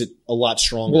it makes it a lot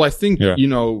stronger. Well, I think,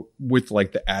 with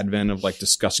like the advent of like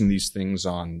discussing these things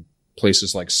on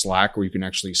places like Slack where you can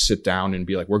actually sit down and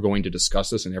be like, we're going to discuss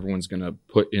this and everyone's going to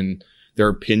put in their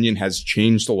opinion has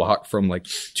changed a lot from like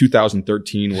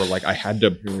 2013 where like I had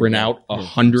to print out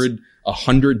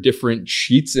 100 different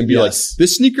sheets and be like,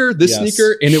 this sneaker,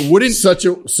 and it wouldn't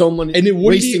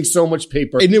wasting so much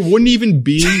paper. And it wouldn't even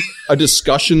be a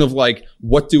discussion of like,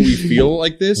 what do we feel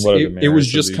like this? It was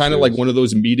just kind of like one of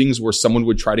those meetings where someone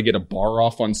would try to get a bar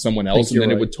off on someone else and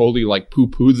then it would totally like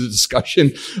poo-poo the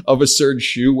discussion of a certain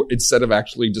shoe instead of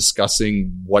actually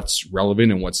discussing what's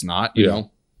relevant and what's not, you know?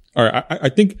 All right. I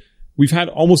think we've had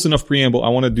almost enough preamble. I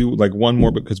want to do like one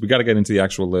more because we got to get into the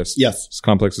actual list. Yes. It's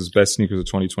Complex's best sneakers of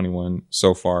 2021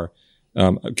 so far.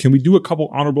 Can we do a couple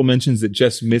honorable mentions that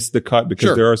just missed the cut?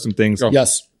 Because there are some things.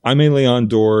 Yes. Aimé Leon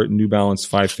Dore, New Balance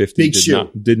 550. Big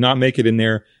shoe. Did not make it in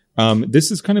there.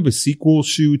 This is kind of a sequel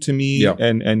shoe to me. Yeah.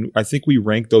 And I think we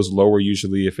rank those lower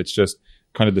usually if it's just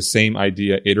kind of the same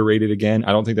idea iterated again.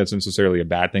 I don't think that's necessarily a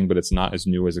bad thing, but it's not as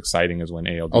new as exciting as when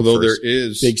ALD Although first. There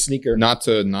is big sneaker. Not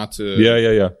to not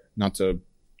to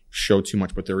show too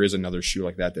much, but there is another shoe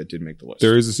like that did make the list.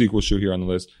 There is a sequel shoe here on the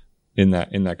list. in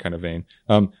that kind of vein.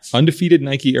 Undefeated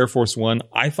Nike Air Force One.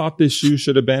 I thought this shoe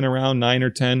should have been around 9 or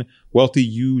 10. Welty,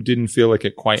 you didn't feel like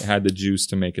it quite had the juice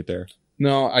to make it there.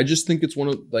 No, I just think it's one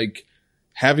of like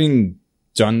having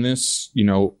done this, you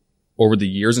know, over the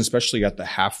years, especially at the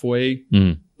halfway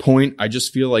point. I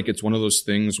just feel like it's one of those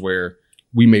things where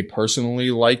we may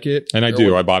personally like it. And I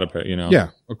do. I bought a pair, you know. Yeah,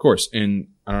 of course. And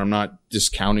I'm not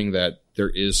discounting that there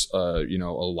is a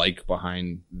like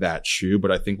behind that shoe.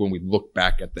 But I think when we look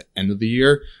back at the end of the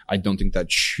year, I don't think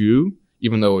that shoe,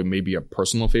 even though it may be a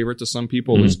personal favorite to some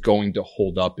people, is going to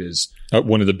hold up as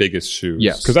one of the biggest shoes.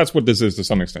 Yes. Because that's what this is to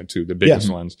some extent too, the biggest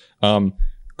ones.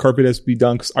 Carpet SB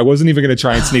Dunks. I wasn't even going to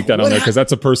try and sneak that on there because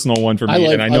that's a personal one for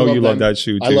me. And I know you love that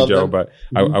shoe too, Joe, but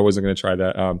I wasn't going to try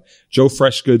that. Joe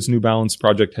Freshgood's New Balance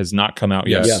project has not come out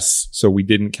yet. Yes. So we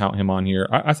didn't count him on here.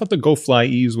 I thought the Go Fly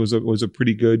Ease was a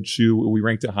pretty good shoe. We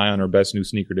ranked it high on our best new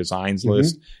sneaker designs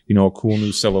list. You know, a cool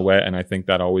new silhouette. And I think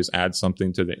that always adds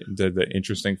something to the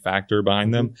interesting factor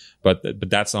behind them. But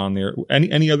that's on there.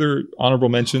 Any other honorable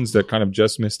mentions that kind of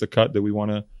just missed the cut that we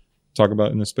want to talk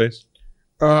about in this space?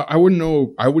 I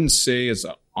wouldn't say as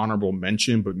an honorable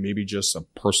mention, but maybe just a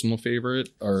personal favorite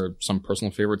or some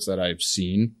personal favorites that I've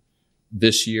seen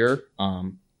this year.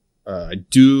 I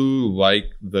do like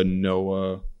the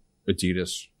Noah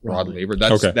Adidas Rod Laver.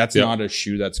 That's not a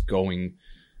shoe that's going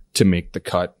to make the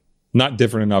cut. Not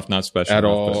different enough, not special at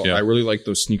enough, all. But, yeah. I really like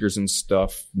those sneakers and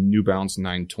stuff. New Balance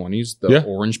 920s, the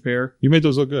orange pair. You made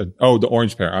those look good. Oh, the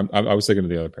orange pair. I was thinking of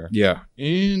the other pair. Yeah.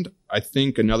 And I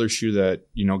think another shoe that,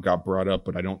 got brought up,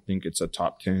 but I don't think it's a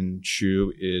top 10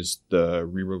 shoe is the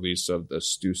re-release of the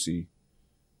Stussy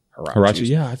Huarache.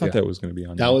 Yeah, I thought that was going to be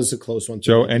on there. That was a close one.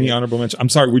 Joe, any honorable mention? I'm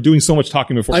sorry, we're doing so much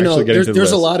talking before actually getting to the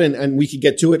there's list. a lot and we could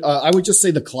get to it. I would just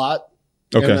say the Clot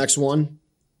Air Max 1.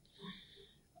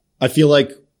 I feel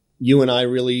like you and I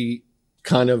really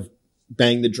kind of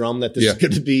banged the drum that this is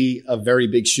going to be a very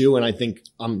big shoe. And I think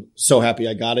I'm so happy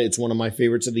I got it. It's one of my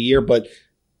favorites of the year, but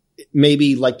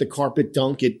maybe like the Carpet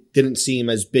Dunk, it didn't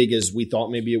seem as big as we thought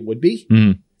maybe it would be.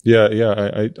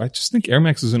 Yeah. I just think Air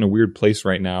Max is in a weird place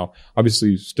right now.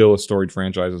 Obviously still a storied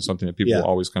franchise and something that people will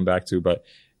always come back to, but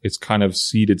it's kind of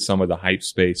ceded some of the hype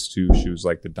space to shoes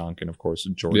like the Dunk and of course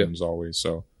Jordan's always.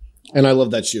 So. And I love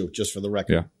that shoe, just for the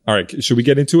record. Yeah. All right. Should we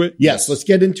get into it? Yes, let's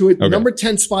get into it. Okay. Number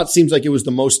 10 spot seems like it was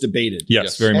the most debated.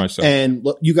 Yes, very much so. And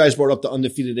look, you guys brought up the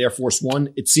undefeated Air Force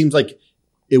One. It seems like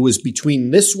it was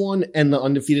between this one and the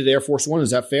undefeated Air Force One.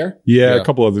 Is that fair? Yeah, a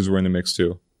couple others were in the mix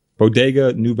too.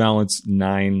 Bodega New Balance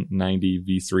 990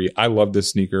 V3. I love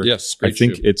this sneaker. Yes, I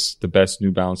think it's the best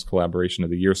New Balance collaboration of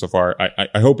the year so far.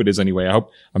 I hope it is anyway.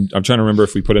 I'm trying to remember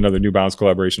if we put another New Balance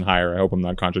collaboration higher. I hope I'm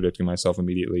not contradicting myself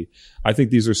immediately. I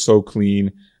think these are so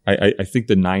clean. I think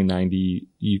the 990,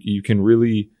 you can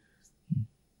really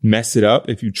mess it up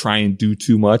if you try and do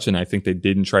too much. And I think they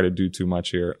didn't try to do too much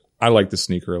here. I like the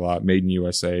sneaker a lot. Made in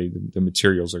USA. The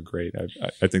materials are great.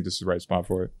 I think this is the right spot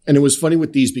for it. And it was funny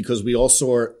with these because we all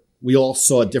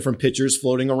saw different pictures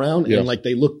floating around and like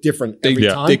they look different every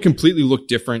time. They completely look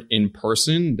different in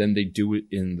person than they do it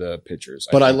in the pictures.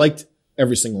 But I liked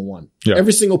every single one. Yeah.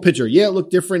 Every single picture. Yeah, it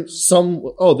looked different. Some,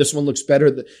 this one looks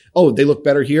better. They look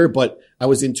better here, but I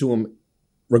was into them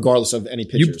regardless of any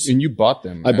pictures. You bought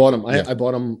them. I bought them. I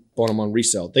bought them on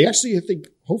resale. They actually, I think,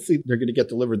 hopefully they're going to get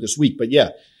delivered this week. But yeah,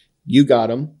 you got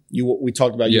them. We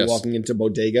talked about you walking into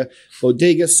Bodega.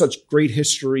 Bodega, such great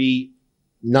history.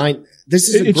 This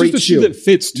is a great just a shoe that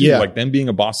fits too. Like them being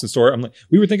a Boston store. I'm like,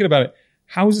 we were thinking about it.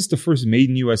 How is this the first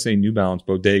made in USA New Balance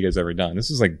Bodega has ever done?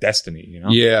 This is like destiny, you know?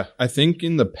 Yeah. I think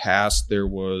in the past there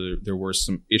were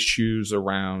some issues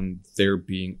around there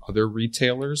being other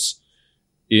retailers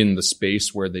in the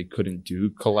space where they couldn't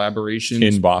do collaborations.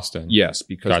 In Boston. Yes,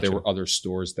 because there were other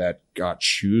stores that got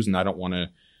shoes, and I don't want to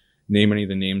name any of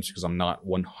the names because I'm not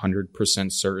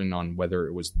 100% certain on whether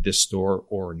it was this store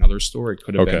or another store. It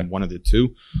could have been one of the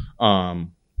two.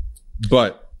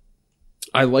 But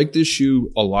I like this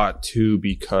shoe a lot too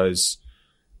because,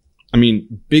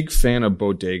 big fan of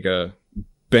Bodega.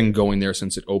 Been going there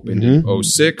since it opened in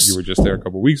 2006. You were just there a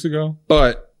couple weeks ago.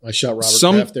 But I shot Robert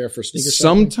Kraft there for sneaker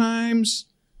sometimes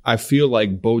I feel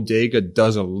like Bodega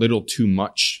does a little too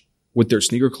much with their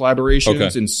sneaker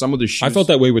collaborations and some of the shoes. I felt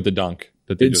that way with the Dunk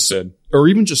that they just did. Or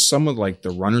even just some of like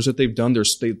the runners that they've done.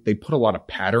 They put a lot of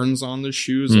patterns on the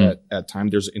shoes at time.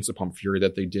 There's an Instant Pump Fury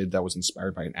that they did that was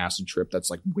inspired by an acid trip that's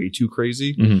like way too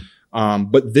crazy.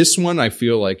 But this one, I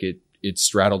feel like it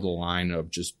straddled the line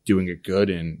of just doing it good,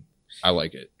 and I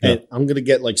like it. And I'm going to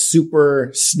get like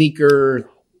super sneaker.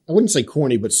 I wouldn't say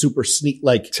corny, but super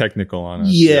like technical on it.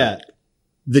 Yeah.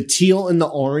 The teal and the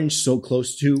orange so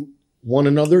close to one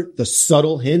another, the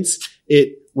subtle hints.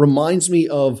 reminds me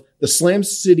of the Slam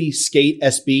City Skate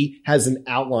SB has an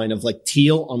outline of like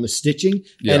teal on the stitching.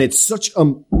 Yeah. And it's such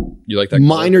a you like that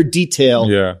minor detail.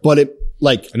 Yeah. But it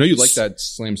like, I know you like that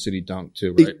Slam City dunk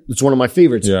too, right? It's one of my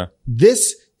favorites. Yeah.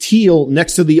 This teal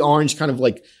next to the orange kind of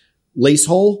like lace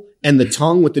hole and the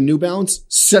tongue with the New Balance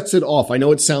sets it off. I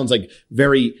know it sounds like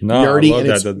very nerdy and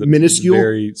it's minuscule.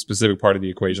 Very specific part of the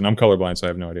equation. I'm colorblind, so I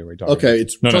have no idea what you're talking about.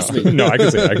 Okay. Trust me. No, I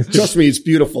can say it. Trust me. It's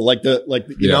beautiful.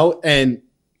 You know, and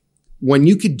when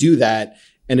you could do that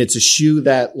and it's a shoe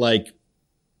that like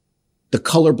the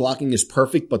color blocking is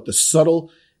perfect, but the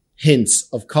subtle hints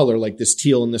of color like this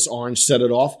teal and this orange set it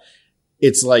off.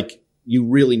 It's like you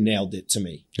really nailed it to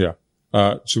me. Yeah.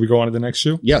 Should we go on to the next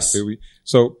shoe? Yes.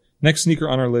 So next sneaker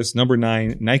on our list, number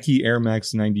 9, Nike Air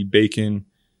Max 90 Bacon.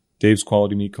 Dave's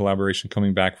Quality Meat collaboration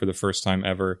coming back for the first time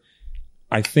ever.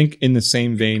 I think in the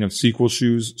same vein of sequel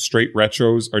shoes, straight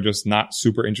retros are just not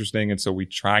super interesting. And so we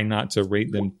try not to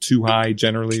rate them too high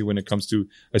generally when it comes to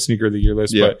a sneaker of the year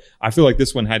list. Yeah. But I feel like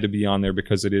this one had to be on there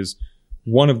because it is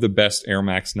one of the best Air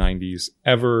Max 90s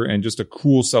ever and just a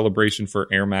cool celebration for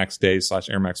Air Max Day /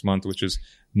 Air Max Month, which is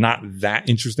not that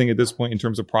interesting at this point in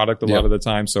terms of product a lot of the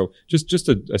time. So just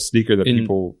a sneaker that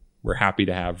people were happy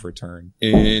to have return.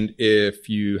 And if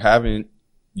you haven't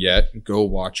yet, go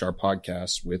watch our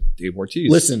podcast with Dave Ortiz.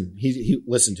 Listen, he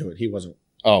listened to it. He wasn't.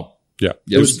 Oh, yeah.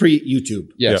 It was pre-YouTube.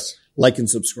 Yes. Yeah. Like and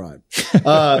subscribe.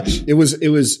 It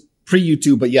was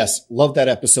pre-YouTube, but yes, love that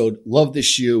episode. Love this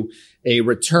shoe. A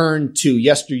return to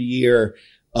yesteryear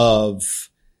of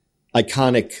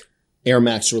iconic Air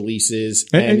Max releases.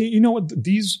 And you know what?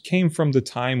 These came from the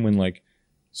time when like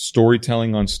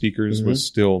storytelling on sneakers was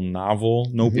still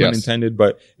novel, no pun intended,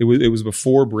 but it was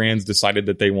before brands decided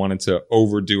that they wanted to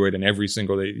overdo it and every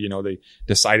single they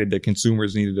decided that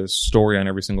consumers needed a story on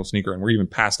every single sneaker. And we're even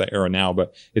past that era now,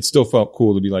 but it still felt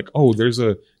cool to be like, oh, there's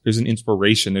an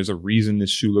inspiration. There's a reason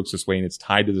this shoe looks this way and it's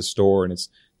tied to the store and it's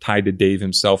tied to Dave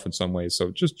himself in some ways. So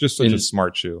just such a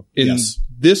smart shoe. In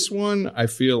this one, I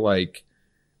feel like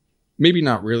maybe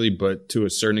not really, but to a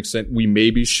certain extent, we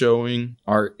may be showing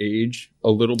our age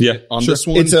a little bit on this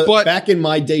one. It's a back in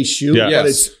my day shoe,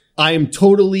 but I am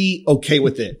totally okay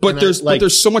with it. But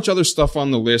there's so much other stuff on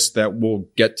the list that we'll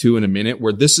get to in a minute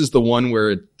where this is the one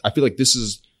where I feel like this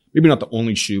is maybe not the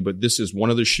only shoe, but this is one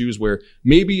of the shoes where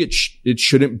maybe it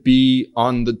shouldn't be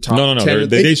on the top 10.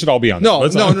 They should all be on there.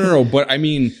 No. But I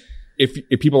mean,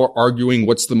 if people are arguing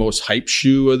what's the most hype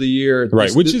shoe of the year,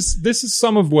 right? This is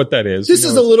some of what that is. This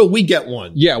is a little. We get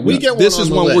one. Yeah, we get one. This is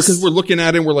one because we're looking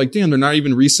at it and we're like, damn, they're not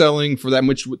even reselling for that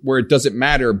much where it doesn't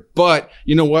matter. But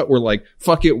you know what? We're like,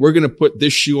 fuck it, we're gonna put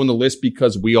this shoe on the list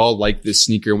because we all like this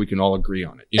sneaker and we can all agree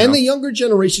on it. And the younger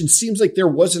generation seems like there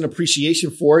was an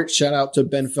appreciation for it. Shout out to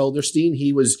Ben Felderstein.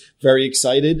 He was very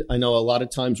excited. I know a lot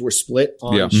of times we're split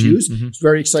on shoes. He's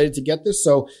very excited to get this.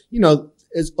 So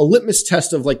as a litmus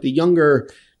test of like the younger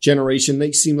generation,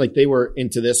 they seem like they were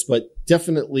into this, but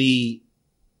definitely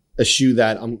a shoe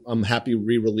that I'm happy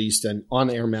re-released and on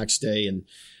Air Max Day. And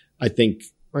I think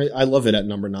I love it at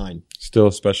number 9. Still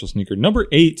a special sneaker. Number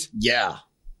 8. Yeah.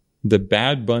 The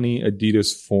Bad Bunny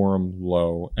Adidas Forum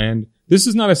Low. And this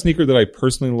is not a sneaker that I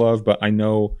personally love, but I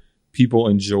know people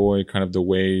enjoy kind of the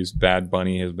ways Bad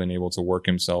Bunny has been able to work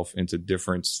himself into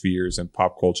different spheres and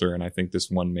pop culture. And I think this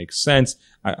one makes sense.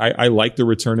 I like the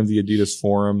return of the Adidas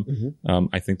Forum. Mm-hmm.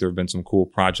 I think there have been some cool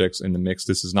projects in the mix.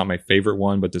 This is not my favorite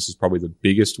one, but this is probably the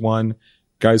biggest one.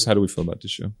 Guys, how do we feel about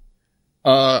this shoe?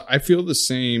 I feel the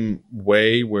same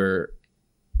way where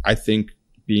I think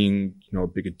being, a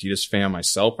big Adidas fan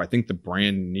myself, I think the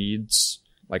brand needs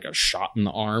like a shot in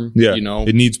the arm. Yeah.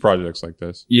 It needs projects like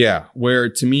this. Yeah. Where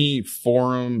to me,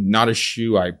 Forum, not a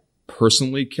shoe I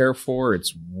personally care for.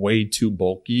 It's way too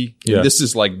bulky. Yeah. This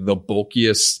is like the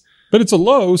bulkiest. But it's a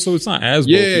low, so it's not as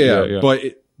bulky. Yeah. But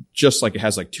it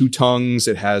has like 2 tongues.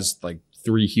 It has like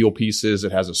 3 heel pieces.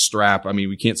 It has a strap. I mean,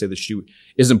 we can't say the shoe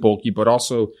isn't bulky, but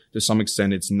also to some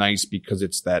extent it's nice because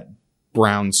it's that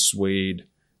brown suede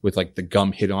with like the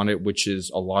gum hit on it, which is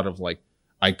a lot of like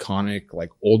iconic, like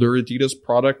older Adidas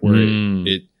product where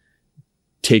it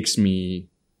takes me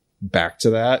back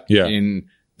to that. Yeah. And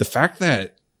the fact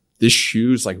that this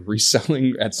shoe's like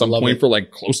reselling at some point for like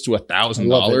close to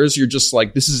 $1,000, you're just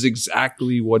like, this is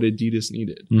exactly what Adidas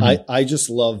needed. Mm-hmm. I just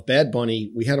love Bad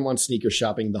Bunny. We had him on Sneaker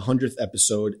Shopping, the 100th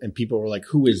episode, and people were like,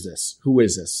 who is this? Who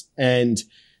is this? And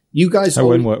you guys,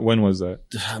 when was that?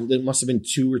 It must have been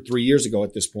 2 or 3 years ago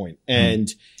at this point. And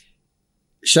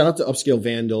shout out to Upscale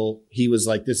Vandal. He was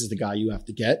like, this is the guy you have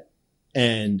to get.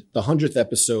 And the 100th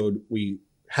episode, we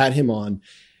had him on.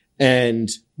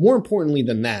 And more importantly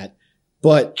than that,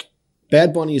 but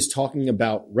Bad Bunny is talking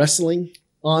about wrestling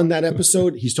on that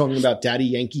episode. He's talking about Daddy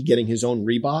Yankee getting his own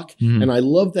Reebok. Mhm. And I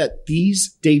love that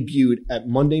these debuted at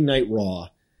Monday Night Raw.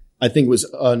 I think it was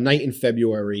a night in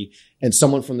February. And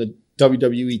someone from the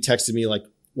WWE texted me like,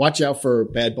 watch out for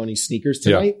Bad Bunny sneakers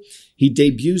tonight. Yeah. He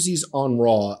debuts these on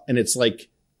Raw, and it's like,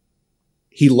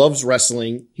 he loves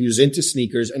wrestling. He was into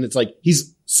sneakers, and it's like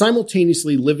he's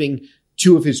simultaneously living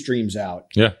two of his dreams out.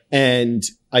 Yeah. And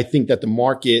I think that the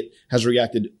market has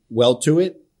reacted well to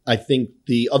it. I think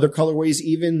the other colorways,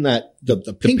 even that the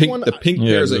pink one, the pink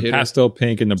bears the pastel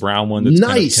pink and the brown one that's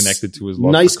kind of connected to his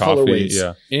love for coffee. Colorways.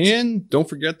 Yeah, and don't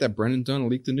forget that Brendan Dunn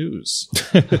leaked the news.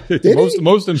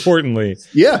 most importantly,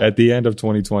 yeah, at the end of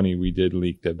 2020, we did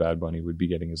leak that Bad Bunny would be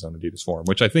getting his own Adidas Forum,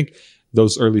 which I think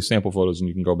those early sample photos, and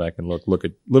you can go back and look a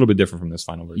little bit different from this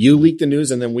final version. You leaked the news,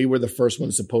 and then we were the first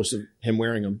ones to post him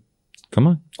wearing them. Come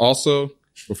on. Also,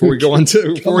 before we go on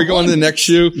to the next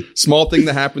shoe, small thing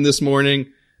that happened this morning.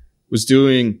 Was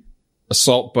doing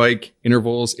assault bike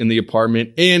intervals in the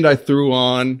apartment, and I threw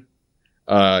on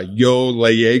Yo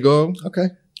Layego, okay,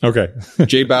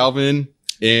 J Balvin,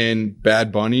 and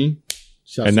Bad Bunny,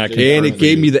 and it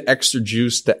gave me the extra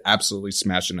juice to absolutely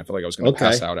smash it. And I felt like I was going to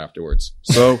pass out afterwards.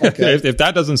 So if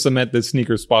that doesn't cement the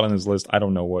sneaker spot on his list, I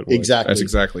don't know what would. Exactly, that's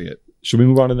exactly it. Should we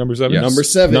move on to number 7? Yes.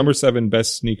 Number 7,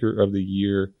 best sneaker of the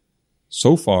year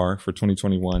so far for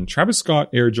 2021. Travis Scott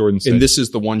Air Jordan 6. And this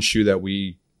is the one shoe that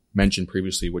we mentioned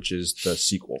previously, which is the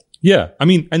sequel. Yeah. I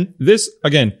mean, and this,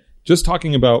 again, just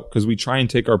talking about, because we try and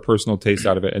take our personal taste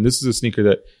out of it. And this is a sneaker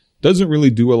that doesn't really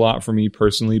do a lot for me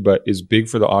personally, but is big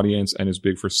for the audience and is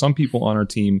big for some people on our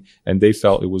team. And they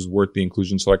felt it was worth the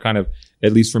inclusion. So I kind of,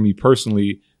 at least for me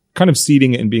personally, kind of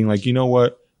seeding it and being like, you know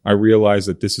what? I realize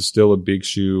that this is still a big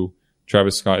shoe.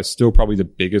 Travis Scott is still probably the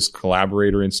biggest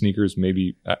collaborator in sneakers.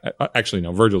 Maybe, actually,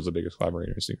 no, Virgil's the biggest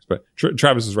collaborator in sneakers, but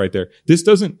Travis is right there. This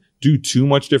doesn't do too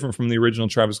much different from the original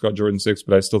Travis Scott Jordan 6,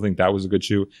 but I still think that was a good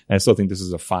shoe. And I still think this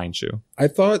is a fine shoe. I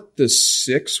thought the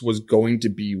 6 was going to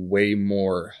be way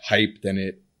more hype than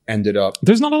it ended up.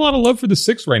 There's not a lot of love for the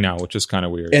 6 right now, which is kind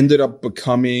of weird. Ended up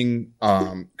becoming,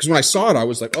 because when I saw it, I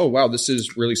was like, oh, wow, this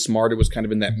is really smart. It was kind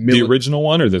of in that middle. The original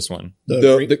one or this one?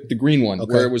 The green one,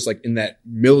 where it was like in that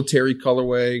military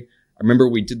colorway. I remember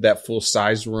we did that full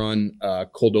size run,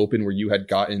 cold open, where you had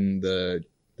gotten the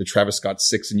Travis Scott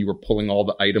 6 and you were pulling all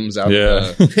the items out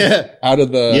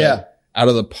of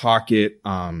the pocket.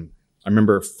 I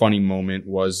remember a funny moment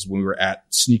was when we were at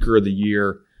Sneaker of the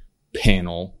Year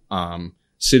panel,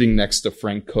 sitting next to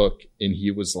Frank Cook, and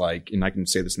he was like, and I can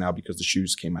say this now because the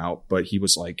shoes came out, but he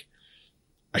was like,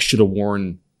 I should have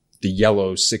worn the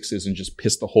yellow 6s and just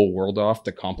pissed the whole world off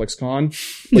to Complex Con.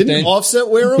 Didn't Offset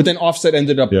wear them? But then Offset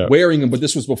ended up wearing them, but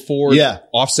this was before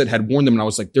Offset had worn them, and I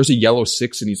was like, there's a yellow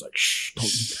 6, and he's like, shh,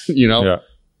 don't, you know? Yeah.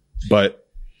 But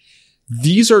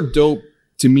these are dope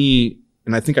to me,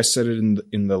 and I think I said it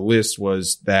in the list,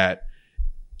 was that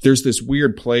there's this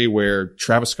weird play where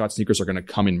Travis Scott sneakers are going to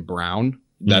come in brown.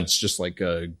 That's just like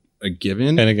a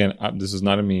given. And again, this is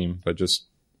not a meme, but just,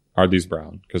 are these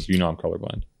brown? Because you know I'm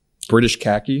colorblind. British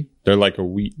khaki. They're like a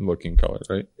wheat looking color,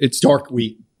 right? It's dark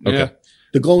wheat. Okay. Yeah.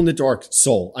 The glow in the dark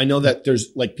sole. I know that there's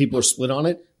like people are split on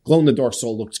it. Glow in the dark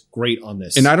sole looks great on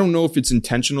this. And I don't know if it's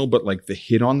intentional, but like the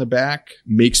hit on the back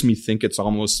makes me think it's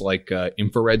almost like a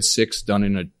infrared 6 done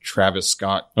in a Travis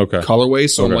Scott colorway.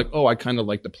 So I'm like, oh, I kind of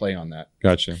like the play on that.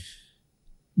 Gotcha.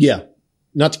 Yeah.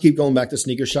 Not to keep going back to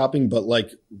sneaker shopping, but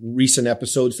like recent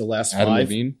episodes, the last 5.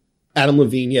 Adam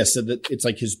Levine, said that it's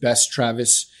like his best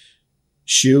Travis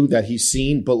shoe that he's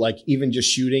seen. But like even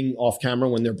just shooting off camera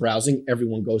when they're browsing,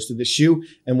 everyone goes to this shoe.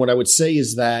 And what I would say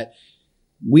is that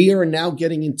we are now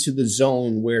getting into the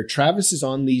zone where Travis is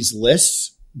on these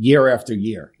lists year after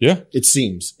year. Yeah. It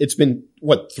seems. It's been,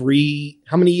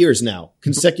 how many years now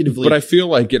consecutively? But I feel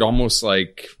like it almost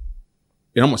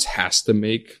has to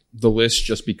make the list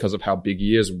just because of how big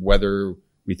he is, whether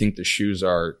we think the shoes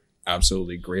are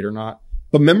absolutely great or not.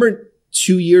 But remember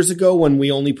 2 years ago when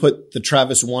we only put the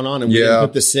Travis 1 on and we didn't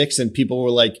put the 6 and people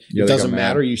were like, it doesn't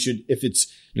matter. You should, if it's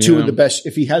two of the best,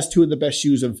 if he has 2 of the best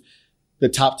shoes of the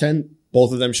top 10,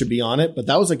 both of them should be on it. But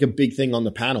that was like a big thing on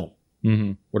the panel.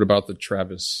 Mm-hmm. What about the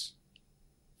Travis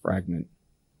fragment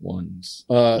ones?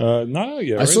 No,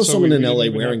 yeah. I saw someone in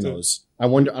LA wearing those. I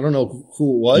don't know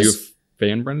who it was. You a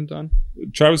fan, Brendan Dunn?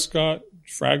 Travis Scott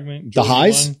fragment. The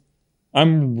highs? One.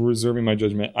 I'm reserving my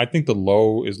judgment. I think the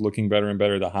low is looking better and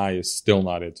better. The high is still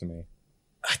not it to me.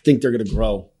 I think they're going to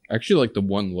grow. I actually like the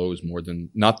one lows more than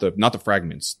not the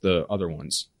fragments, the other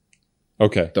ones.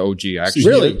 Okay. The OG actually.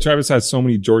 Really? Travis has so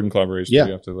many Jordan collaborations. Yeah.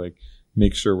 You have to like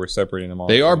make sure we're separating them all.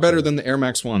 They are better than the Air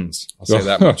Max 1s. I'll say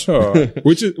that much.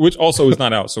 which also is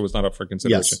not out, so it's not up for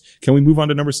consideration. Yes. Can we move on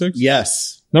to number 6?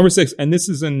 Yes. Number 6, and this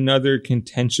is another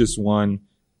contentious one.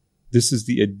 This is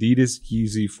the Adidas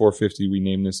Yeezy 450. We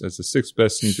named this as the 6th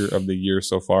best sneaker of the year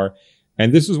so far.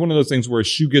 And this is one of those things where a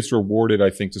shoe gets rewarded, I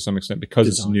think, to some extent because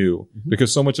it's new. Mm-hmm.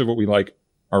 Because so much of what we like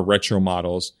are retro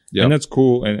models. Yep. And that's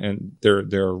cool, and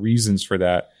there are reasons for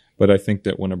that. But I think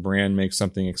that when a brand makes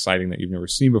something exciting that you've never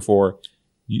seen before,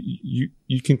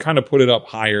 you can kind of put it up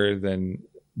higher than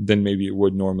maybe it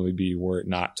would normally be were it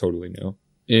not totally new.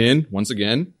 And once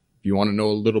again, if you want to know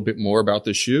a little bit more about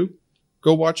this shoe,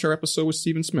 go watch our episode with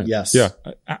Stephen Smith. Yes. Yeah.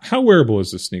 How wearable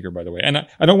is this sneaker, by the way? And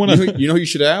I don't want to... You know who you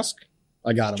should ask?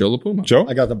 I got him. Joe LaPuma. Joe?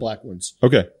 I got the black ones.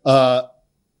 Okay.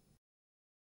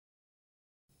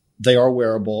 They are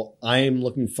wearable. I am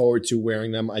looking forward to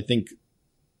wearing them. I think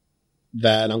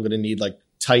that I'm going to need like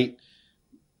tight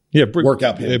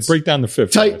workout pants. Break down the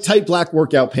fifth. Tight black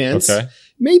workout pants. Okay.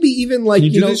 Maybe even like,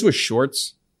 Can you do these with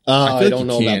shorts? I don't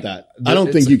know about that. I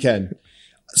don't think you can.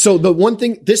 So the one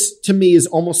thing, this to me is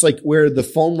almost like where the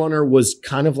Foam Runner was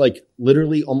kind of like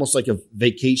literally almost like a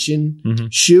vacation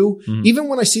shoe. Mm-hmm. Even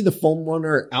when I see the Foam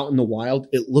Runner out in the wild,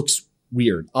 it looks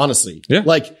weird, honestly. Yeah.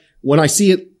 Like when I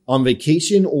see it on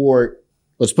vacation, or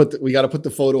we got to put the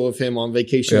photo of him on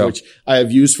vacation, which I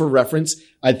have used for reference.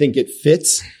 I think it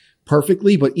fits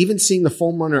perfectly, but even seeing the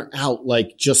Foam Runner out,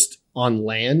 like just on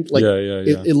land, like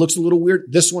it looks a little weird.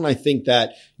 This one, I think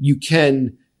that you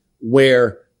can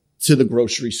wear to the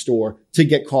grocery store to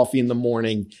get coffee in the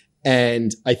morning.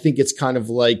 And I think it's kind of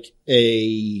like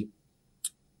a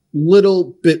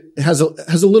little bit, has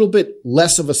a little bit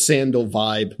less of a sandal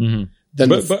vibe than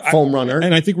the Foam Runner.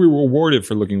 And I think we were rewarded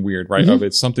for looking weird, right? Mm-hmm.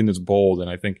 It's something that's bold.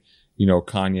 And I think,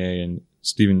 Kanye and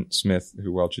Stephen Smith,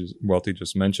 who Welty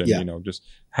just mentioned, just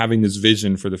having this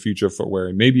vision for the future of footwear.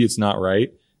 And maybe it's not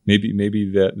right.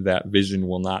 Maybe that vision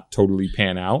will not totally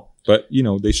pan out. But,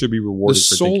 they should be rewarded. The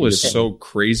sole is so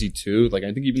crazy too. Like,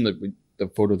 I think even the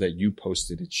photo that you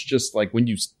posted, it's just like when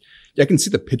I can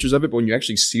see the pictures of it, but when you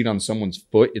actually see it on someone's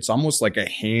foot, it's almost like a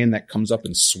hand that comes up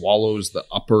and swallows the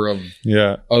upper of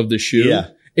the shoe. Yeah.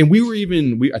 And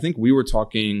I think we were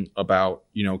talking about,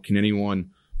 can anyone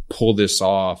pull this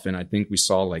off? And I think we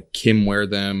saw like Kim wear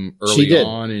them early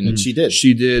on. And she did.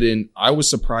 She did. And I was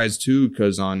surprised too,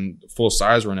 because on Full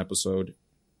Size Run episode,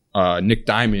 Nick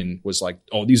Diamond was like,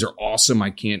 "Oh, these are awesome. I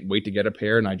can't wait to get a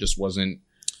pair." And I just wasn't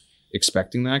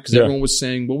expecting that because everyone was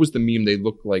saying, what was the meme? They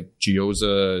look like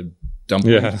gyoza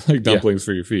dumplings. Yeah, like dumplings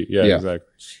for your feet. Yeah, exactly.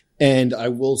 And I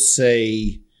will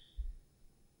say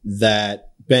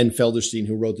that Ben Felderstein,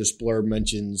 who wrote this blurb,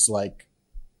 mentions like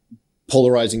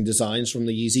polarizing designs from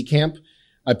the Yeezy camp.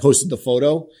 I posted the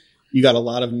photo. You got a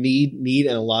lot of need,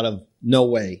 and a lot of no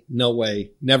way,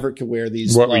 never could wear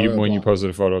these. What were you when you posted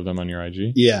a photo of them on your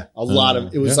IG? Yeah, a lot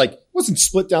of it was like, it wasn't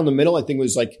split down the middle. I think it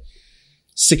was like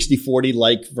 60-40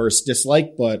 like versus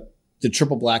dislike, but the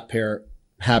triple black pair,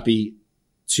 happy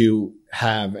to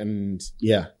have. And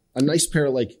a nice pair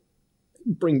of like,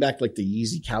 bring back like the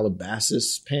Yeezy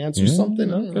Calabasas pants or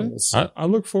something. I don't know. I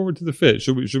look forward to the fit.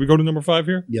 Should we go to number 5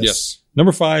 here? Yes.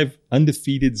 Number 5,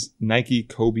 Undefeated's Nike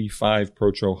Kobe 5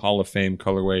 Protro Hall of Fame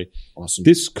colorway. Awesome.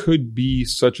 This could be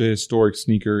such a historic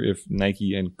sneaker if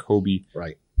Nike and Kobe,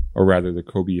 or rather the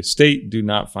Kobe estate, do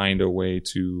not find a way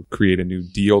to create a new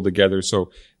deal together.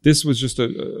 So this was just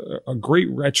a great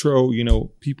retro.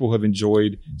 People have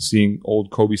enjoyed seeing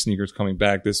old Kobe sneakers coming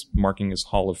back, this marking his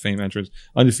Hall of Fame entrance.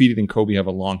 Undefeated and Kobe have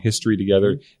a long history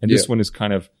together. And this one is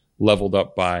kind of leveled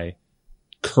up by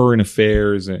current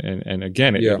affairs. And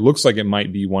again, it looks like it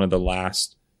might be one of the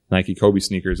last Nike Kobe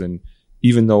sneakers. And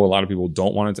even though a lot of people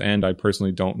don't want it to end, I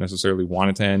personally don't necessarily want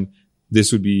it to end.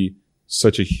 This would be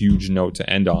such a huge note to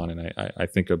end on. And I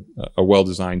think a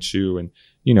well-designed shoe. And,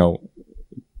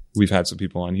 we've had some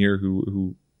people on here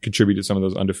who contributed some of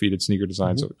those Undefeated sneaker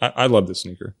designs. So I love this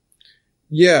sneaker.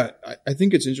 Yeah. I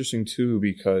think it's interesting too,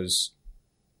 because,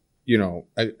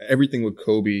 everything with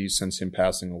Kobe since him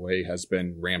passing away has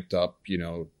been ramped up,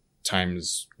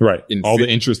 times. Right. All the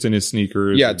interest in his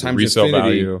sneakers. Yeah. Times resale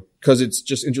infinity, value. Because it's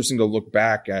just interesting to look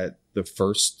back at the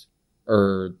first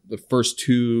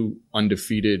 2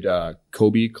 Undefeated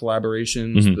Kobe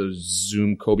collaborations, the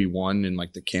Zoom Kobe 1 and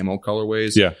like the camo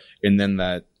colorways. Yeah. And then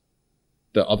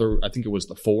the other, I think it was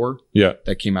the 4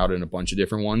 that came out in a bunch of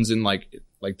different ones. And like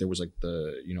there was like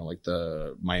the, like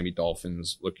the Miami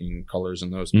Dolphins looking colors in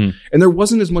those. And there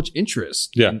wasn't as much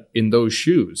interest in those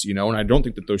shoes, and I don't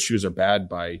think that those shoes are bad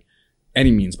by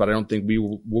any means, but I don't think we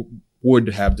would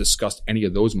have discussed any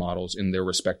of those models in their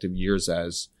respective years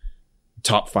as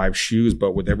top 5 shoes.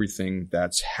 But with everything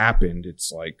that's happened,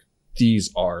 it's like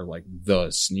these are like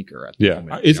the sneaker at the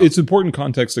moment. It's important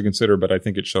context to consider, but I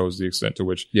think it shows the extent to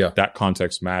which that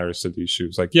context matters to these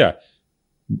shoes. Like,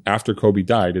 after Kobe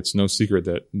died, it's no secret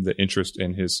that the interest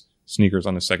in his sneakers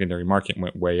on the secondary market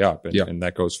went way up. And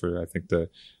that goes for, I think, the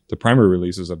primary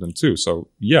releases of them too. So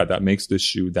that makes this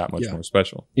shoe that much more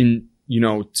special. And,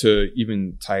 to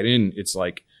even tie it in, it's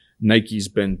like Nike's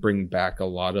been bringing back a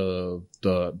lot of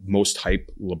the most hype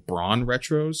LeBron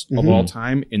retros of all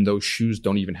time. And those shoes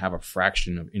don't even have a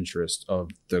fraction of interest of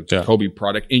the Kobe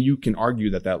product. And you can argue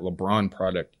that LeBron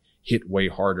product hit way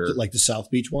harder. Like the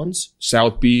South Beach ones?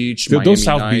 South Beach, Miami those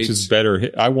South Nights. Beach is better.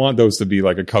 I want those to be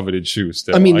like a coveted shoe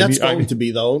still. I mean, that's going to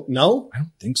be though. No? I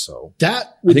don't think so.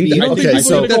 That would be okay.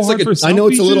 So that's like I know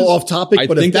it's a little off topic,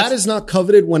 but if that is not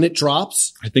coveted when it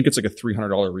drops, I think it's like a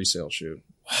 $300 resale shoe.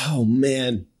 Oh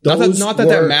man. Not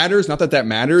that matters. Not that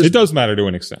matters. It does matter to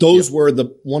an extent. Those were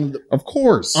one of the, of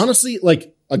course. Honestly,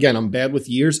 like, again, I'm bad with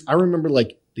years. I remember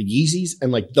like the Yeezys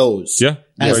and like those. Yeah.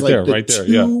 As right like there.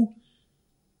 Two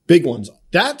big ones.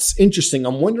 That's interesting.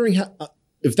 I'm wondering how,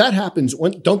 if that happens,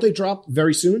 don't they drop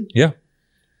very soon? Yeah.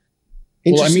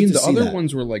 Well, I mean, the other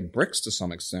ones were like bricks to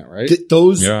some extent, right?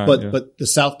 But the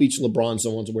South Beach LeBron's the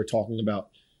ones that we're talking about.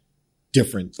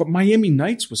 Different. But Miami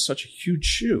Nights was such a huge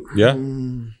shoe. Yeah.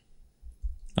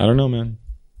 I don't know, man.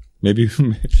 Maybe. I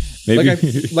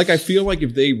feel like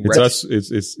if they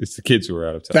it's the kids who are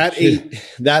out of touch.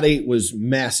 That 8 was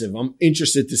massive. I'm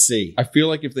interested to see. I feel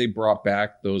like if they brought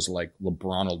back those like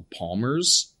LeBron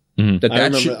Palmers, I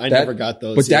never got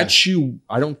those. But that shoe,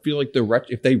 I don't feel like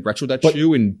if they retro that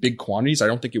shoe in big quantities, I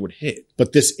don't think it would hit.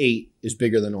 But this 8 is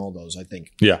bigger than all those, I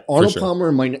think. Yeah. Arnold Palmer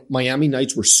and Miami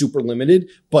Nights were super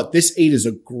limited, but this 8 is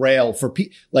a grail for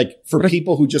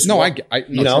people who just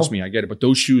trust me, I get it. But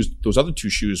those other 2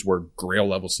 shoes were grail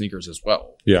level sneakers as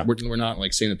well. Yeah. We're not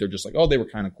like saying that they're just like, oh, they were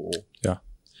kind of cool. Yeah.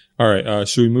 All right.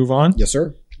 Should we move on? Yes,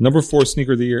 sir. Number 4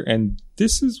 sneaker of the year. And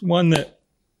this is one that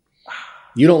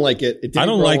you don't like it. I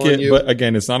don't like it, but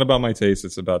again, it's not about my taste.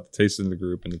 It's about the taste of the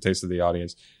group and the taste of the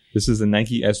audience. This is the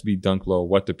Nike SB Dunk Low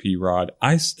What the P Rod.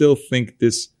 I still think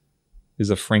this is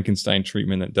a Frankenstein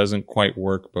treatment that doesn't quite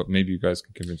work, but maybe you guys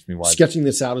can convince me why. Sketching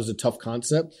this out is a tough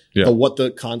concept. Yeah. The what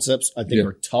the concepts I think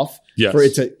are tough for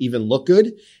it to even look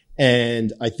good.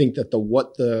 And I think that the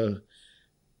what the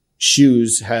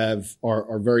shoes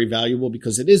are very valuable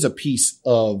because it is a piece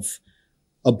of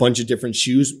a bunch of different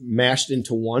shoes mashed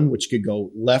into one, which could go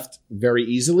left very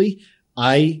easily.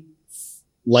 I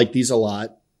like these a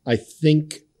lot. I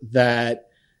think that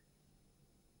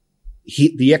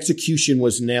the execution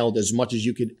was nailed as much as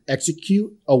you could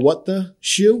execute a what the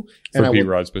shoe. For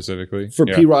P-Rod specifically.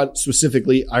 P-Rod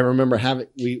specifically, I remember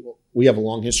we have a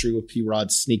long history with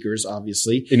P-Rod sneakers,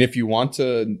 obviously. And if you want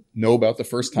to know about the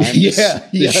first time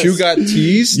the shoe got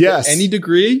teased to any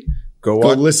degree, Go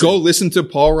listen to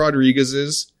Paul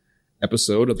Rodriguez's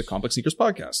episode of the Complex Sneakers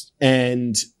podcast.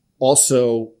 And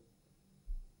also,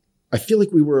 I feel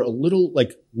like we were a little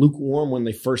like lukewarm when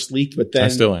they first leaked, but then I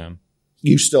still am.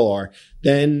 You still are.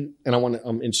 Then, and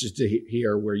I'm interested to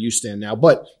hear where you stand now.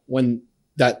 But when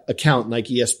that account,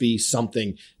 Nike SB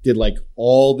something, did like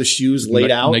all the shoes laid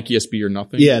out. Nike SB or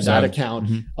nothing? Yeah, that account.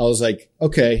 Mm-hmm. I was like,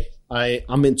 okay.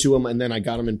 I'm into them, and then I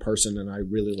got them in person, and I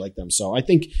really like them. So I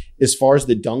think as far as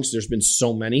the dunks, there's been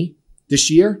so many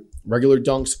this year, regular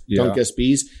dunks, Dunk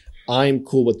SBs. I'm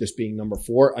cool with this being number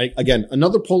 4. Again,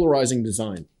 another polarizing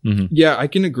design. Mm-hmm. Yeah, I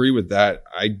can agree with that.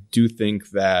 I do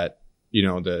think that,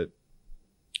 that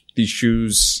these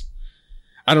shoes,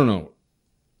 I don't know.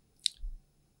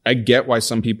 I get why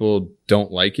some people don't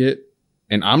like it.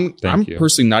 And I'm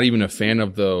personally not even a fan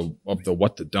of the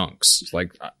what the dunks,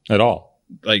 like at all.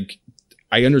 Like,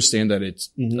 I understand that it's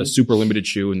a super limited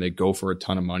shoe and they go for a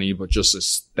ton of money, but just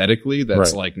aesthetically,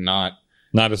 that's like not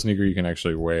a sneaker you can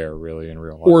actually wear really in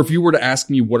real life. Or if you were to ask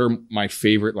me what are my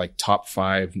favorite like top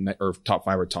 5 or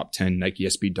top 10 Nike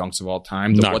SB dunks of all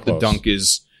time, the dunk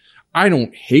is, I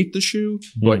don't hate the shoe,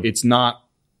 but it's not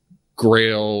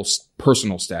grail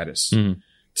personal status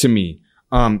to me.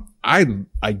 I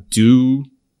do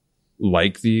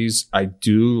like these. I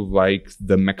do like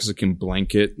the Mexican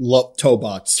blanket toe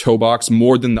box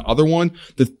more than the other one.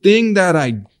 The thing that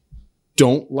I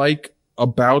don't like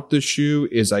about the shoe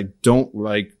is I don't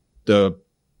like the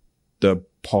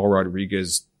Paul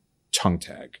Rodriguez tongue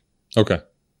tag. Okay.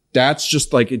 That's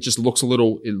just like, it looks a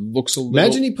little.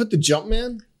 Imagine he put the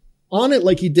Jumpman on it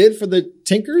like he did for the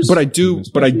Tinkers. But I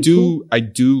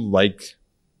do like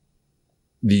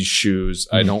these shoes.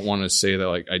 I don't want to say that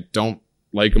like I don't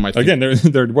like them. Again,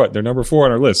 they're what? They're number 4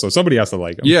 on our list, so somebody has to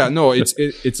like them. Yeah, no, it's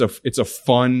a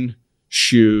fun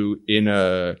shoe in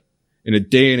a in a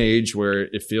day and age where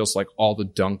it feels like all the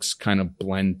dunks kind of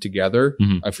blend together,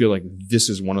 I feel like this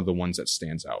is one of the ones that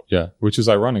stands out. Yeah, which is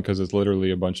ironic because it's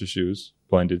literally a bunch of shoes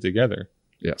blended together.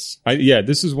 Yes.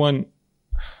 This is one,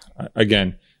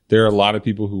 again, there are a lot of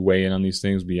people who weigh in on these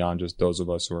things beyond just those of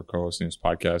us who are co-hosting this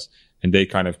podcast. And they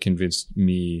kind of convinced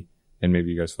me, and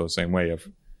maybe you guys feel the same way, of,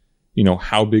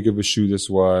 how big of a shoe this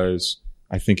was.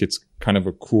 I think it's kind of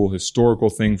a cool historical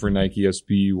thing for Nike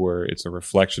SB where it's a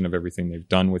reflection of everything they've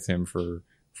done with him for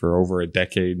over a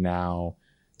decade now.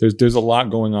 There's a lot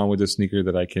going on with this sneaker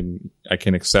that I can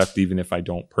accept even if I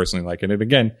don't personally like it. And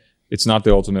again, it's not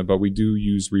the ultimate, but we do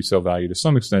use resale value to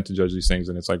some extent to judge these things.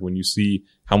 And it's like when you see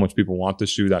how much people want the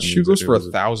shoe, that shoe goes for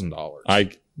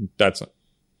 $1,000. That's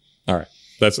all right.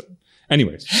 That's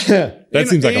anyways. That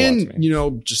seems like a lot to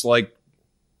me. Just like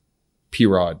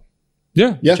P-Rod.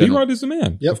 Yeah. P-Rod is the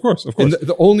man. Yep. Of course. And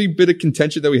the only bit of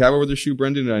contention that we have over the shoe,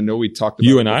 Brendan, and I know we talked about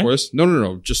you it and before I? this.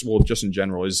 No. Just in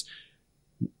general is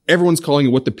everyone's calling it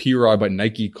what the P-Rod, but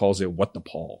Nike calls it what the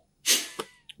Paul.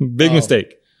 Big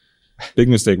mistake. Big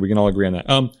mistake. We can all agree on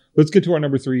that. Let's get to our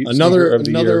number 3.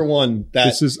 Another one that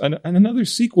this is another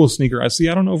sequel sneaker. I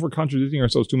don't know if we're contradicting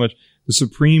ourselves too much. The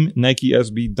Supreme Nike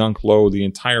SB Dunk Low, the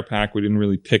entire pack. We didn't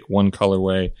really pick one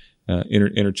colorway,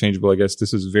 interchangeable. I guess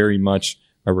this is very much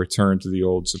a return to the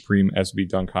old Supreme SB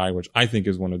Dunk High, which I think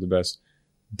is one of the best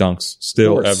dunks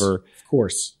still ever. Of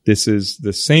course. This is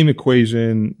the same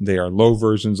equation. They are low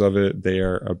versions of it. They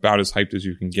are about as hyped as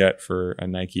you can get for a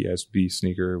Nike SB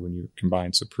sneaker when you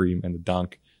combine Supreme and the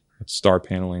Dunk. That star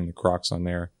paneling, the Crocs on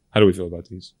there. How do we feel about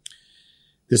these?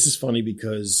 This is funny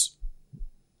because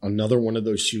another one of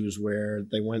those shoes where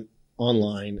they went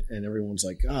online and everyone's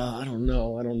like, I don't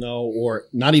know. Or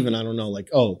not even, I don't know. Like,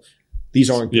 these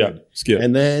aren't good. Yeah, skip.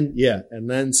 And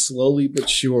then slowly but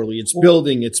surely it's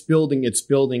building.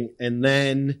 And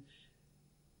then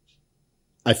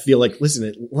I feel like, listen,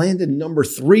 it landed number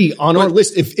 3 on our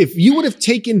list. If you would have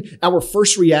taken our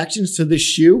first reactions to this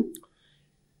shoe,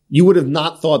 you would have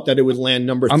not thought that it would land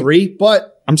number 3,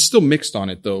 but I'm still mixed on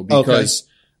it though, because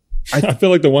I feel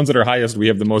like the ones that are highest, we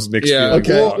have the most mixed feelings.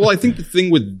 Okay. Well, I think the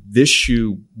thing with this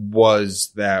shoe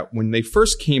was that when they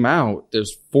first came out,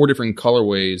 there's 4 different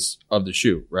colorways of the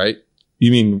shoe, right?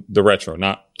 You mean the retro,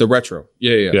 not the retro?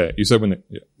 Yeah. Yeah, you said when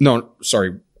No,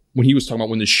 sorry. When he was talking about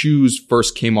when the shoes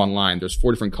first came online, there's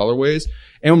 4 different colorways.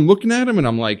 And I'm looking at them and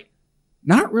I'm like,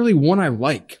 not really one I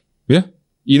like. Yeah.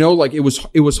 Like it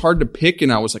was hard to pick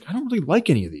and I was like, I don't really like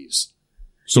any of these.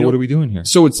 So what are we doing here?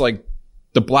 So it's like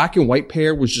the black and white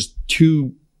pair was just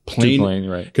too plain. Too plain,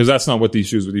 right? Because that's not what these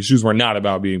shoes were. These shoes were not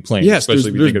about being plain. Yes, especially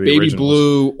if you there's think of the baby originals.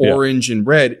 blue, orange, and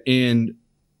red. And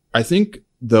I think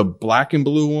the black and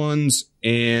blue ones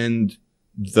and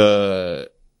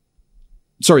the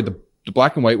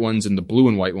black and white ones and the blue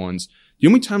and white ones, the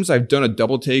only times I've done a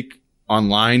double take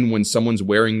online when someone's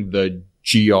wearing the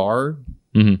GR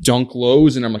Dunk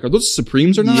Lows and I'm like, are those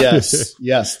Supremes or not?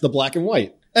 Yes, the black and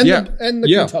white. And the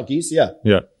Kentuckys,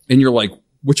 Yeah. And you're like,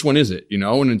 which one is it?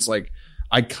 And it's like,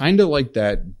 I kind of like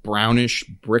that brownish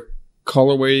brick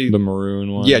colorway. The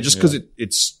maroon one. Yeah, just because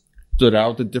it stood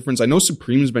out the difference. I know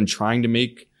Supreme's been trying to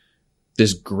make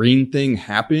this green thing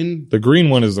happen. The green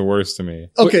one is the worst to me.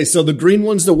 Okay, so the green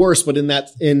one's the worst, but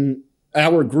in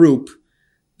our group,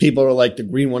 people are like, the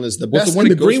green one is the best. And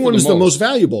the green one is the most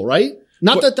valuable, right?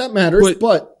 Not that matters,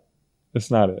 but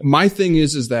that's not it. My thing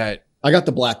is that I got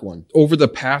the black one. Over the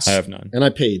past, I have none. And I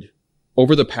paid.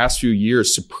 Over the past few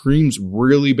years, Supreme's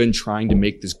really been trying to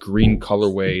make this green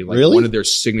colorway like one of their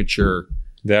signature.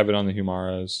 They have it on the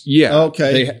Humaras. Yeah.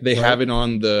 Okay. They have it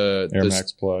on the Air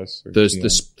Max Plus.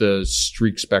 The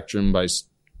Streak Spectrum by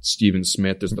Steven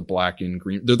Smith. There's the black and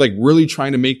green. They're like really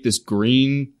trying to make this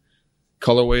green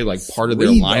colorway like part of their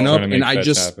lineup. And I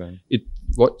just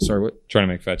Sorry, what? Trying to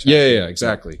make fetch. Yeah,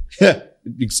 exactly.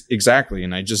 Exactly.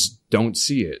 And I just don't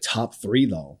see it. Top 3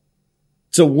 though.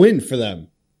 It's a win for them.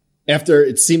 After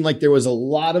it seemed like there was a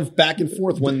lot of back and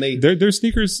forth when their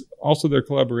sneakers, also their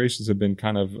collaborations have been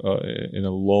kind of in a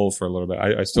lull for a little bit.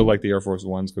 I still like the Air Force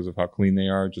Ones because of how clean they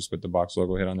are, just with the box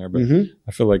logo hit on there. But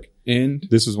I feel like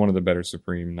this is one of the better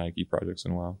Supreme Nike projects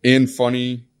in a while. And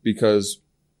funny because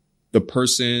the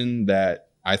person that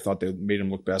I thought that made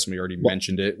him look best, and we already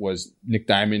mentioned it, was Nick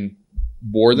Diamond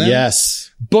wore them.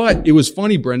 Yes. But it was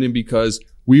funny, Brendan, because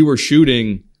we were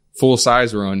shooting full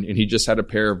size run and he just had a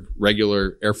pair of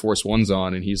regular Air Force Ones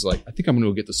on and he's like, I think I'm going to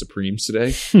go get the Supremes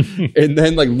today. And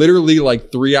then like literally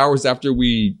like 3 hours after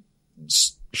we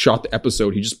shot the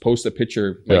episode, he just posted a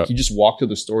picture. Like he just walked to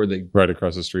the store. Right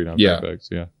across the street on Fairfax.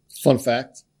 Yeah. Fun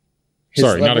fact.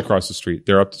 Not across the street.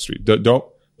 They're up the street.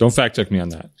 Don't fact check me on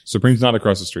that. Supreme's not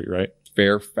across the street, right?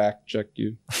 Fair fact check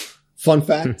you. Fun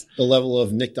fact, the level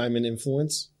of Nick Diamond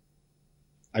influence,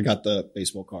 I got the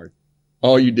baseball card.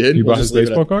 Oh, you did? You bought his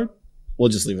baseball card? We'll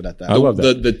just leave it at that. I love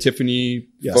that. The Tiffany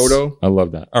photo? I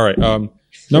love that. All right.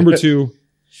 Number 2,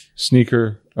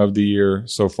 sneaker of the year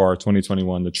so far,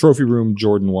 2021, the Trophy Room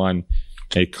Jordan 1,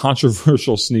 a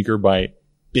controversial sneaker by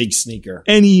big sneaker.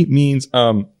 Any means.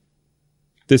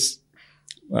 There's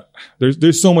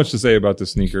so much to say about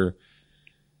this sneaker.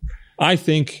 I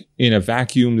think in a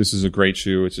vacuum, this is a great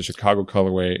shoe. It's a Chicago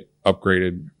colorway,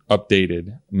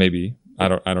 updated, maybe. I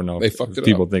don't know. They fucked it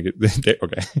people up. think it.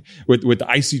 Okay, with the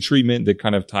icy treatment that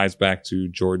kind of ties back to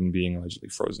Jordan being allegedly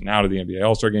frozen out of the NBA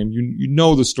All-Star game. You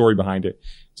know the story behind it.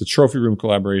 It's a Trophy Room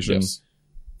collaboration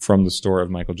from the store of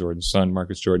Michael Jordan's son,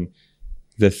 Marcus Jordan.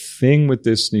 The thing with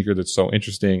this sneaker that's so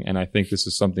interesting, and I think this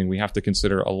is something we have to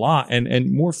consider a lot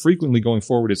and more frequently going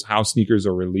forward, is how sneakers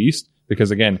are released. Because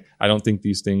again, I don't think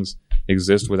these things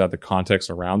exist without the context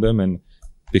around them. And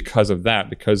because of that,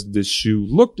 because this shoe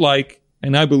looked like,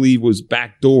 and I believe was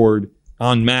backdoored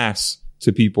en masse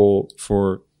to people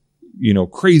for,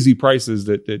 crazy prices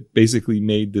that basically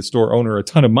made the store owner a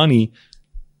ton of money.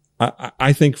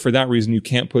 I think for that reason, you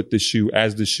can't put this shoe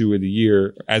as the shoe of the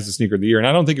year, as the sneaker of the year. And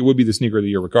I don't think it would be the sneaker of the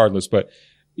year regardless. But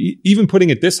even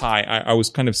putting it this high, I was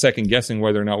kind of second guessing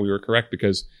whether or not we were correct,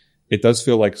 because it does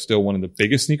feel like still one of the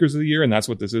biggest sneakers of the year. And that's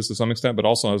what this is to some extent. But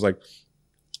also I was like,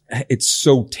 it's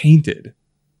so tainted.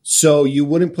 So you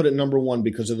wouldn't put it number 1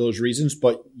 because of those reasons,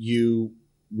 but you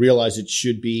realize it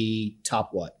should be top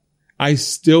what? I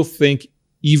still think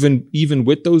even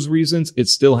with those reasons, it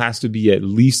still has to be at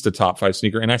least a top 5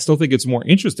 sneaker. And I still think it's more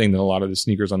interesting than a lot of the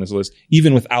sneakers on this list,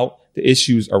 even without the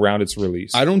issues around its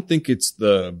release. I don't think it's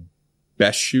the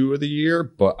best shoe of the year,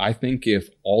 but I think if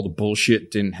all the bullshit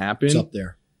didn't happen, It's up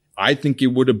there. I think it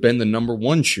would have been the number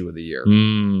 1 shoe of the year.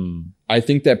 I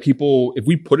think that people, if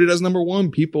we put it as number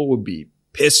 1, people would be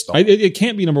pissed off. It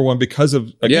can't be number 1 because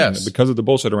of the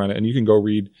bullshit around it. And you can go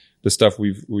read the stuff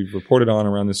we've reported on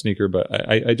around the sneaker. But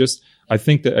I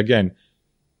think that, again,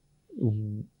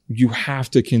 you have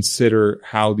to consider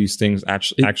how these things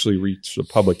actually reach the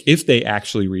public, if they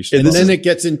actually reach. And then it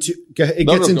gets into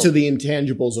the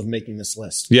intangibles of making this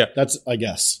list. Yeah, that's, I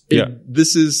guess.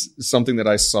 This is something that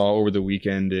I saw over the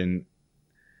weekend, and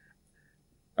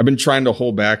I've been trying to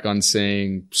hold back on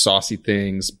saying saucy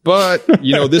things, but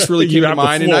this really came to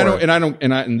mind,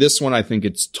 and this one, I think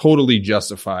it's totally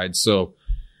justified. So,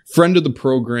 friend of the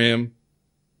program,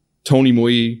 Tony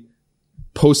Mui,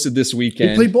 posted this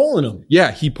weekend. He played ball in them.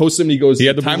 Yeah, he posted them. He goes, he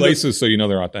had the blue laces, so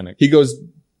they're authentic. He goes,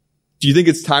 do you think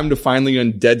it's time to finally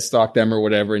undead stock them or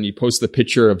whatever? And he posts the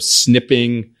picture of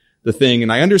snipping the thing.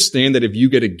 And I understand that if you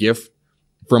get a gift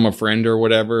from a friend or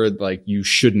whatever, like, you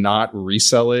should not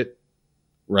resell it.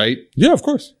 Right? Yeah, of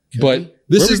course. But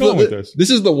this is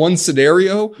the one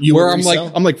scenario where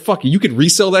I'm like, fuck it, you could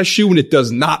resell that shoe and it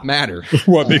does not matter.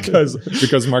 What?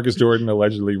 Because Marcus Jordan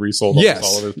allegedly resold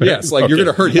all of his pairs? Yes. Like, you're going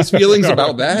to hurt his feelings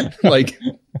about that? Like,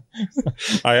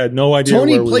 I had no idea.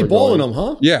 Tony played ball in them,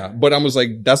 huh? Yeah. But I was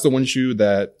like, that's the one shoe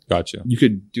that gotcha. You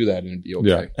could do that and it'd be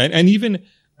okay. Yeah. And even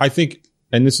I think,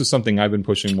 and this is something I've been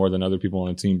pushing more than other people on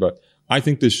the team, but I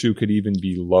think this shoe could even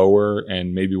be lower,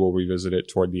 and maybe we'll revisit it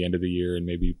toward the end of the year, and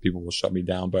maybe people will shut me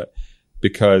down, but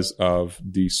because of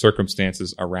the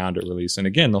circumstances around it release. And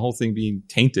again, the whole thing being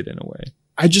tainted in a way.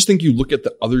 I just think you look at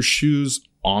the other shoes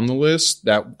on the list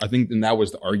that I think, and that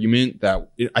was the argument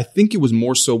I think it was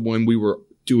more so when we were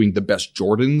doing the best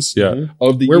Jordans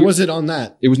of the year. Where was it on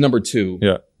that? It was number 2.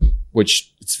 Yeah.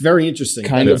 Which it's very interesting.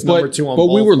 Kind of, number 2 on but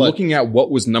both, we were looking at what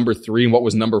was number 3 and what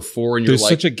was number 4, and there's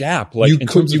such a gap, like in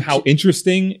terms of how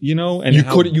interesting, and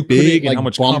how big and how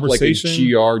much conversation. Like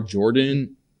a GR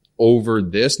Jordan over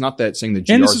this. Not that saying the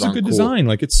GRs and this is a good cool. design.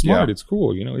 Like, it's smart, it's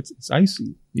cool. It's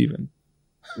icy even.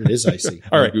 It is icy.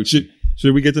 All right,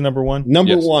 should we get to number 1?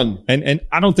 Number 1, and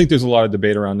I don't think there's a lot of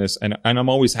debate around this, and I'm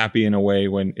always happy in a way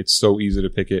when it's so easy to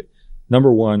pick it.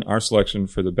 Number 1, our selection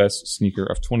for the best sneaker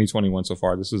of 2021 so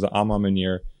far. This is the A Ma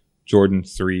Maniére Jordan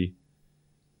 3.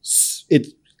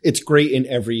 It's great in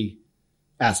every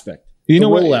aspect. You know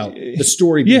what? Rollout, the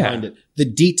story behind it, the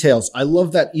details. I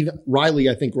love that. Even Riley,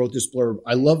 I think, wrote this blurb.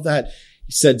 I love that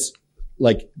he said,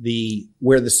 like,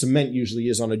 where the cement usually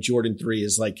is on a Jordan 3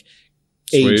 is like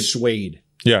aged suede.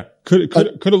 Yeah, could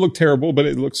have looked terrible, but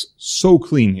it looks so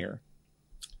clean here.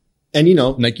 And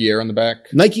Nike Air on the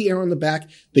back. Nike Air on the back.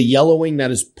 The yellowing, that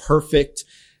is perfect.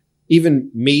 Even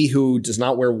me, who does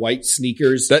not wear white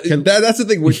sneakers, that's the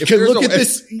thing. You can look at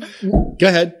this. Go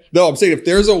ahead. No, I'm saying if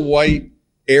there's a white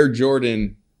Air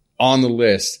Jordan on the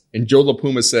list and Joe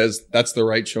LaPuma says that's the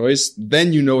right choice,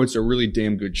 then it's a really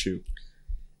damn good shoe.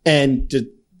 And to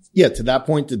that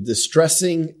point, the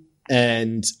distressing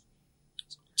and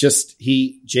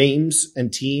James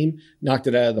and team knocked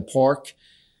it out of the park.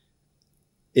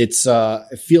 It's, I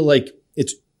feel like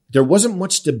there wasn't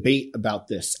much debate about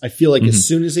this. I feel like as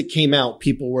soon as it came out,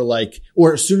 people were like,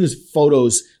 or as soon as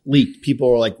photos leaked, people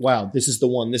were like, wow, this is the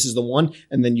one. This is the one.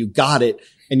 And then you got it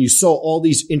and you saw all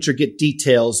these intricate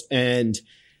details and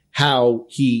how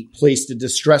he placed the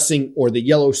distressing or the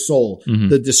yellow sole,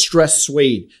 the distressed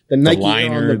suede, the Nike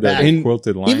Air on the back. The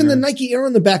quilted liner. Even the Nike Air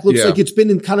on the back looks like it's been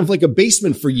in kind of like a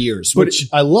basement for years, which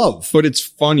I love. But it's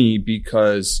funny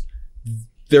because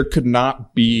there could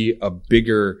not be a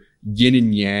bigger yin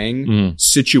and yang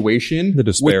situation. The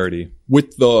disparity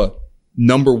with the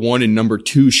number 1 and number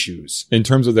 2 shoes in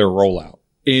terms of their rollout.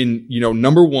 In,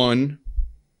 number 1,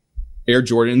 Air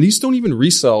Jordan, and these don't even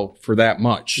resell for that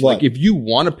much. What? Like if you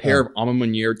want a pair of Alma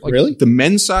Maniere, like really? The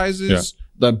men's sizes,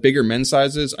 the bigger men's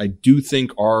sizes, I do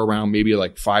think are around maybe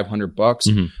like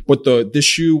 $500. But this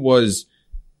shoe was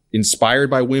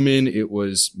inspired by women. It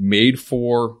was made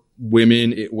for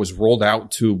women. It was rolled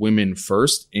out to women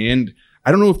first. And I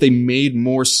don't know if they made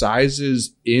more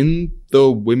sizes in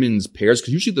the women's pairs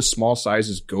because usually the small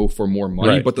sizes go for more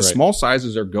money, but the small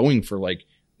sizes are going for like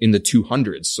in the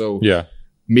 200s. So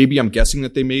maybe I'm guessing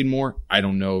that they made more. I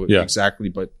don't know exactly,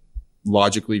 but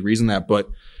logically reason that. But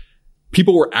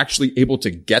people were actually able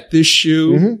to get this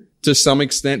shoe to some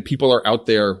extent. People are out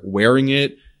there wearing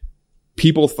it.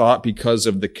 People thought because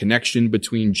of the connection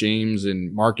between James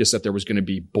and Marcus that there was going to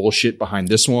be bullshit behind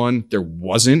this one. There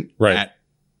wasn't at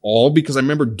all, because I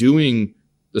remember doing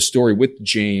the story with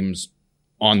James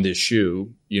on this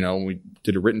shoe. We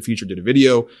did a written feature, did a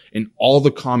video, and all the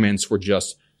comments were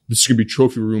just, this is going to be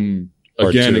trophy room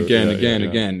again.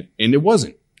 And it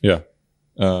wasn't. Yeah.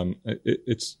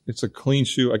 It's a clean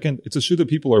shoe. Again, it's a shoe that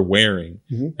people are wearing.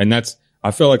 And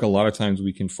I feel like a lot of times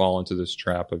we can fall into this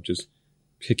trap of just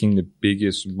picking the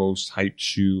biggest, most hyped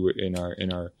shoe in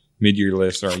our mid-year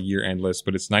list or our year-end list.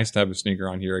 But it's nice to have a sneaker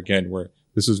on here again, where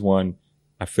this is one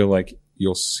I feel like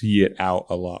you'll see it out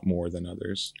a lot more than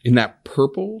others. And that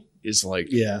purple is like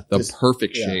the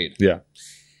perfect shade. Yeah.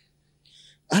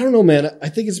 I don't know, man. I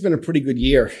think it's been a pretty good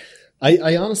year.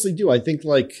 I honestly do. I think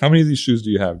like, how many of these shoes do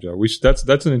you have, Joe?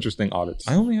 That's an interesting audit.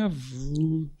 I only have,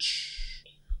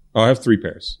 I have 3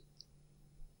 pairs.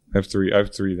 I have three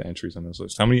of the entries on this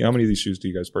list. How many of these shoes do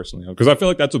you guys personally own? Because I feel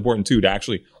like that's important too, to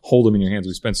actually hold them in your hands.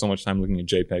 We spend so much time looking at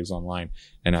JPEGs online,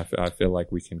 and I feel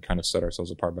like we can kind of set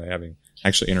ourselves apart by having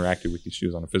actually interacted with these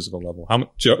shoes on a physical level. How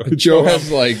much? Joe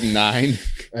has like 9.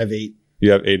 I have 8.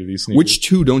 You have 8 of these sneakers. Which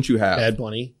 2 don't you have? Bad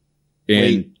Bunny.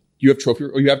 And you have trophy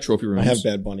rooms. I have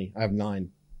Bad Bunny. I have 9.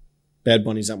 Bad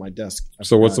Bunny's at my desk.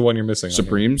 So what's the one you're missing?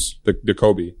 Supremes? The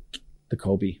Kobe. The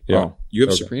Kobe. Yeah. Oh, you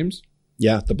have Supremes?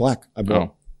 Yeah, the black. I bought.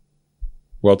 Oh.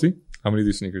 Welty, how many of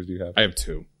these sneakers do you have? I have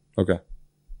 2. Okay.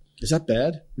 Is that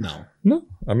bad? No.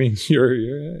 I mean, you're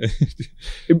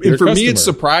for me, it's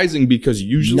surprising because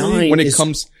usually when it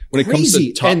comes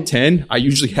to top 10, I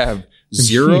usually have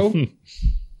 0.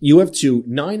 You have 2.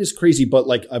 9 is crazy, but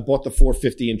like I bought the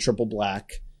 450 in triple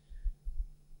black.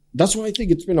 That's why I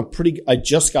think it's been I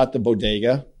just got the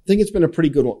Bodega. I think it's been a pretty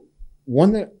good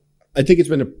one that I think it's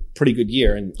been a pretty good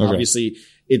year. And obviously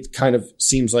it kind of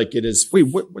seems like it is. Wait,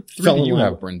 what 3 do you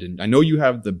have, Brendan? I know you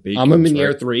have the Bacon. I'm a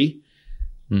Maniere 3.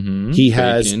 He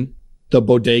has the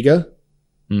Bodega.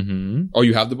 Oh,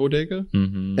 you have the Bodega?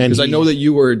 Because I know that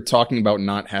you were talking about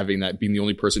not having that, being the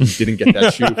only person who didn't get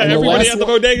that shoe. Everybody had the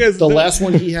Bodegas. The last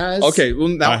one he has. Okay, well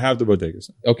now I have the Bodegas.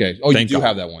 Okay. Oh, you do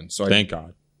have that one. So thank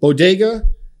God. Bodega.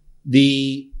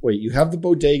 You have the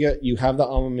Bodega, you have the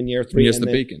Alma Maniere 3. Yes, the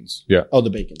Bacons. Yeah. Oh, the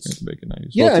Bacons. The Bacon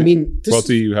 90s. Yeah, I mean,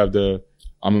 Welty, you have the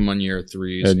Alma Maniere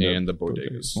 3s and the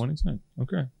Bodegas. 189.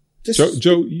 Okay.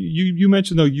 Joe, you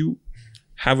mentioned though you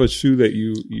have a shoe that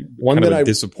you one kind that of a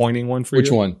disappointing one for you.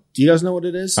 Which one? Do you guys know what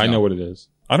it is? I know what it is.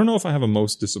 I don't know if I have a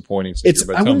most disappointing sneaker,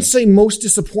 but I wouldn't say most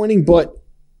disappointing, but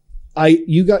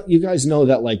you guys know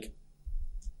that like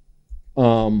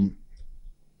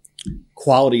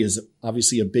quality is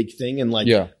obviously a big thing, and like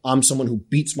I'm someone who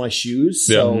beats my shoes.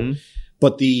 So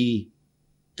but the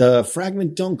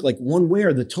Fragment Dunk, like one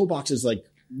wear, the toe box is like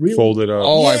really folded up.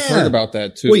 Oh, I've heard about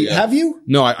that too. Wait, have you?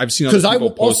 No, I've seen other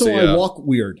people post it. I walk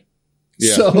weird.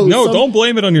 Yeah. So don't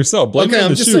blame it on yourself. Blame it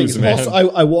on the shoes, man. Also,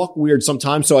 I walk weird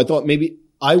sometimes, so I thought maybe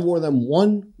I wore them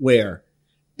one wear,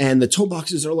 and the toe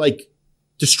boxes are like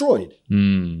destroyed.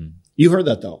 You heard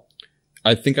that though?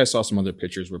 I think I saw some other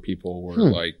pictures where people were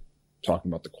like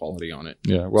talking about the quality on it.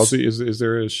 Yeah. Well, see, is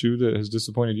there a shoe that has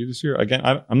disappointed you this year? Again,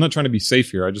 I'm not trying to be safe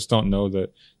here. I just don't know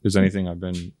that there's anything I've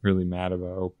been really mad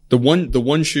about. The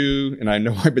one shoe, and I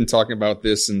know I've been talking about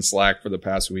this in Slack for the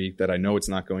past week, that I know it's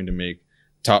not going to make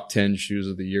top 10 shoes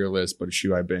of the year list, but a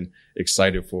shoe I've been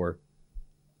excited for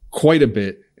quite a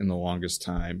bit in the longest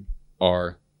time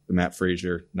are the Matt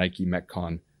Frazier Nike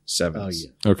Metcon 7s.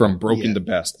 Oh, yeah. From broken to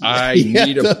best. I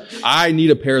need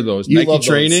a pair of those. Nike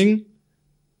Training.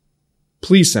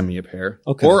 Please send me a pair.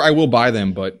 Okay. Or I will buy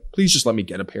them, but please just let me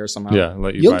get a pair somehow. Yeah,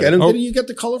 let you You'll buy get them. Oh. Didn't you get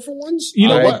the colorful ones? You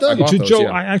know what? Joe,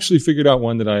 I actually figured out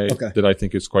one that I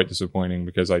think is quite disappointing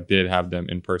because I did have them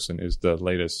in person. Is the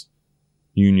latest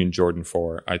Union Jordan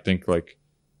 4. I think like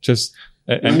just.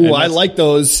 I like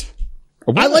those.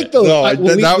 I like those. No, we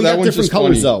that got one's different just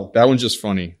colors funny. though. That one's just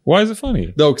funny. Why is it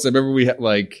funny? No, because I remember we had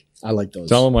like. I like those.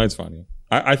 Tell them why it's funny.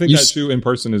 I think that shoe in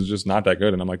person is just not that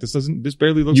good, and I'm like, this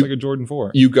barely looks like a Jordan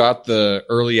 4. You got the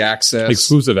early access,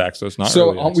 exclusive access, not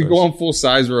so early access. We go on Full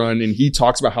Size Run, and he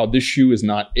talks about how this shoe is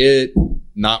not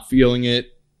feeling it,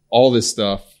 all this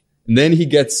stuff, and then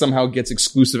he somehow gets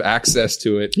exclusive access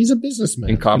to it. He's a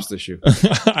businessman and cops the shoe.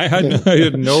 I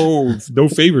had no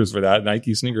favors for that.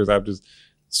 Nike sneakers have just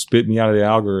spit me out of the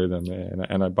algorithm,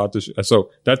 and I bought this. So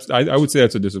I would say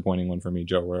that's a disappointing one for me,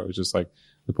 Joe. Where it was just like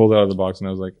I pulled it out of the box and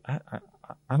I was like,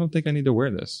 I don't think I need to wear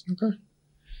this. Okay.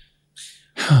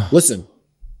 Listen,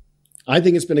 I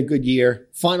think it's been a good year.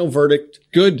 Final verdict.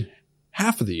 Good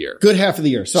half of the year. Good half of the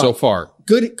year. So far.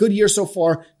 Good year so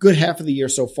far. Good half of the year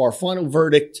so far. Final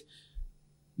verdict.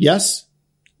 Yes.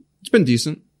 It's been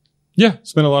decent. Yeah.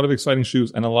 It's been a lot of exciting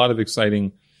shoes and a lot of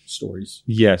exciting stories.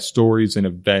 Yeah. Stories and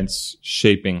events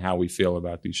shaping how we feel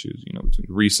about these shoes, between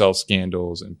resale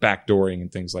scandals and backdooring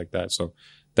and things like that. So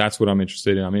that's what I'm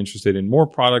interested in. I'm interested in more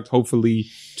product, hopefully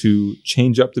to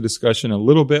change up the discussion a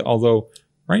little bit. Although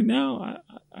right now,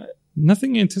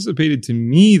 nothing anticipated to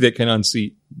me that can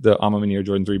unseat the A Ma Maniére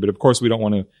Jordan 3. But of course, we don't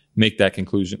want to make that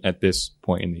conclusion at this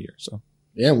point in the year. So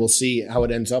yeah, we'll see how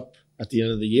it ends up at the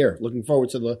end of the year. Looking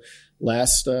forward to the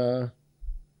last 5-6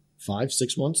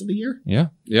 months of the year. Yeah.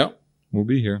 Yeah. We'll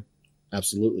be here.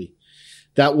 Absolutely.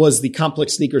 That was the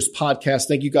Complex Sneakers podcast.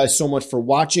 Thank you guys so much for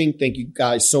watching. Thank you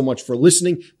guys so much for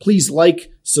listening. Please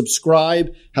like,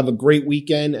 subscribe, have a great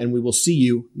weekend, and we will see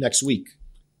you next week.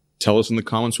 Tell us in the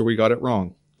comments where we got it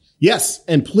wrong. Yes,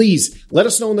 and please let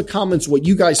us know in the comments what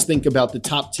you guys think about the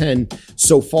top 10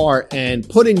 so far and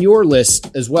put in your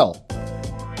list as well.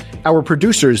 Our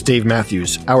producer is Dave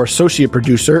Matthews. Our associate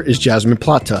producer is Jasmine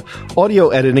Plata. Audio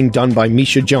editing done by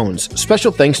Misha Jones.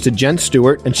 Special thanks to Jen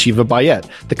Stewart and Shiva Bayet.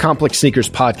 The Complex Sneakers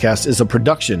podcast is a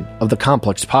production of the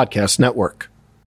Complex Podcast Network.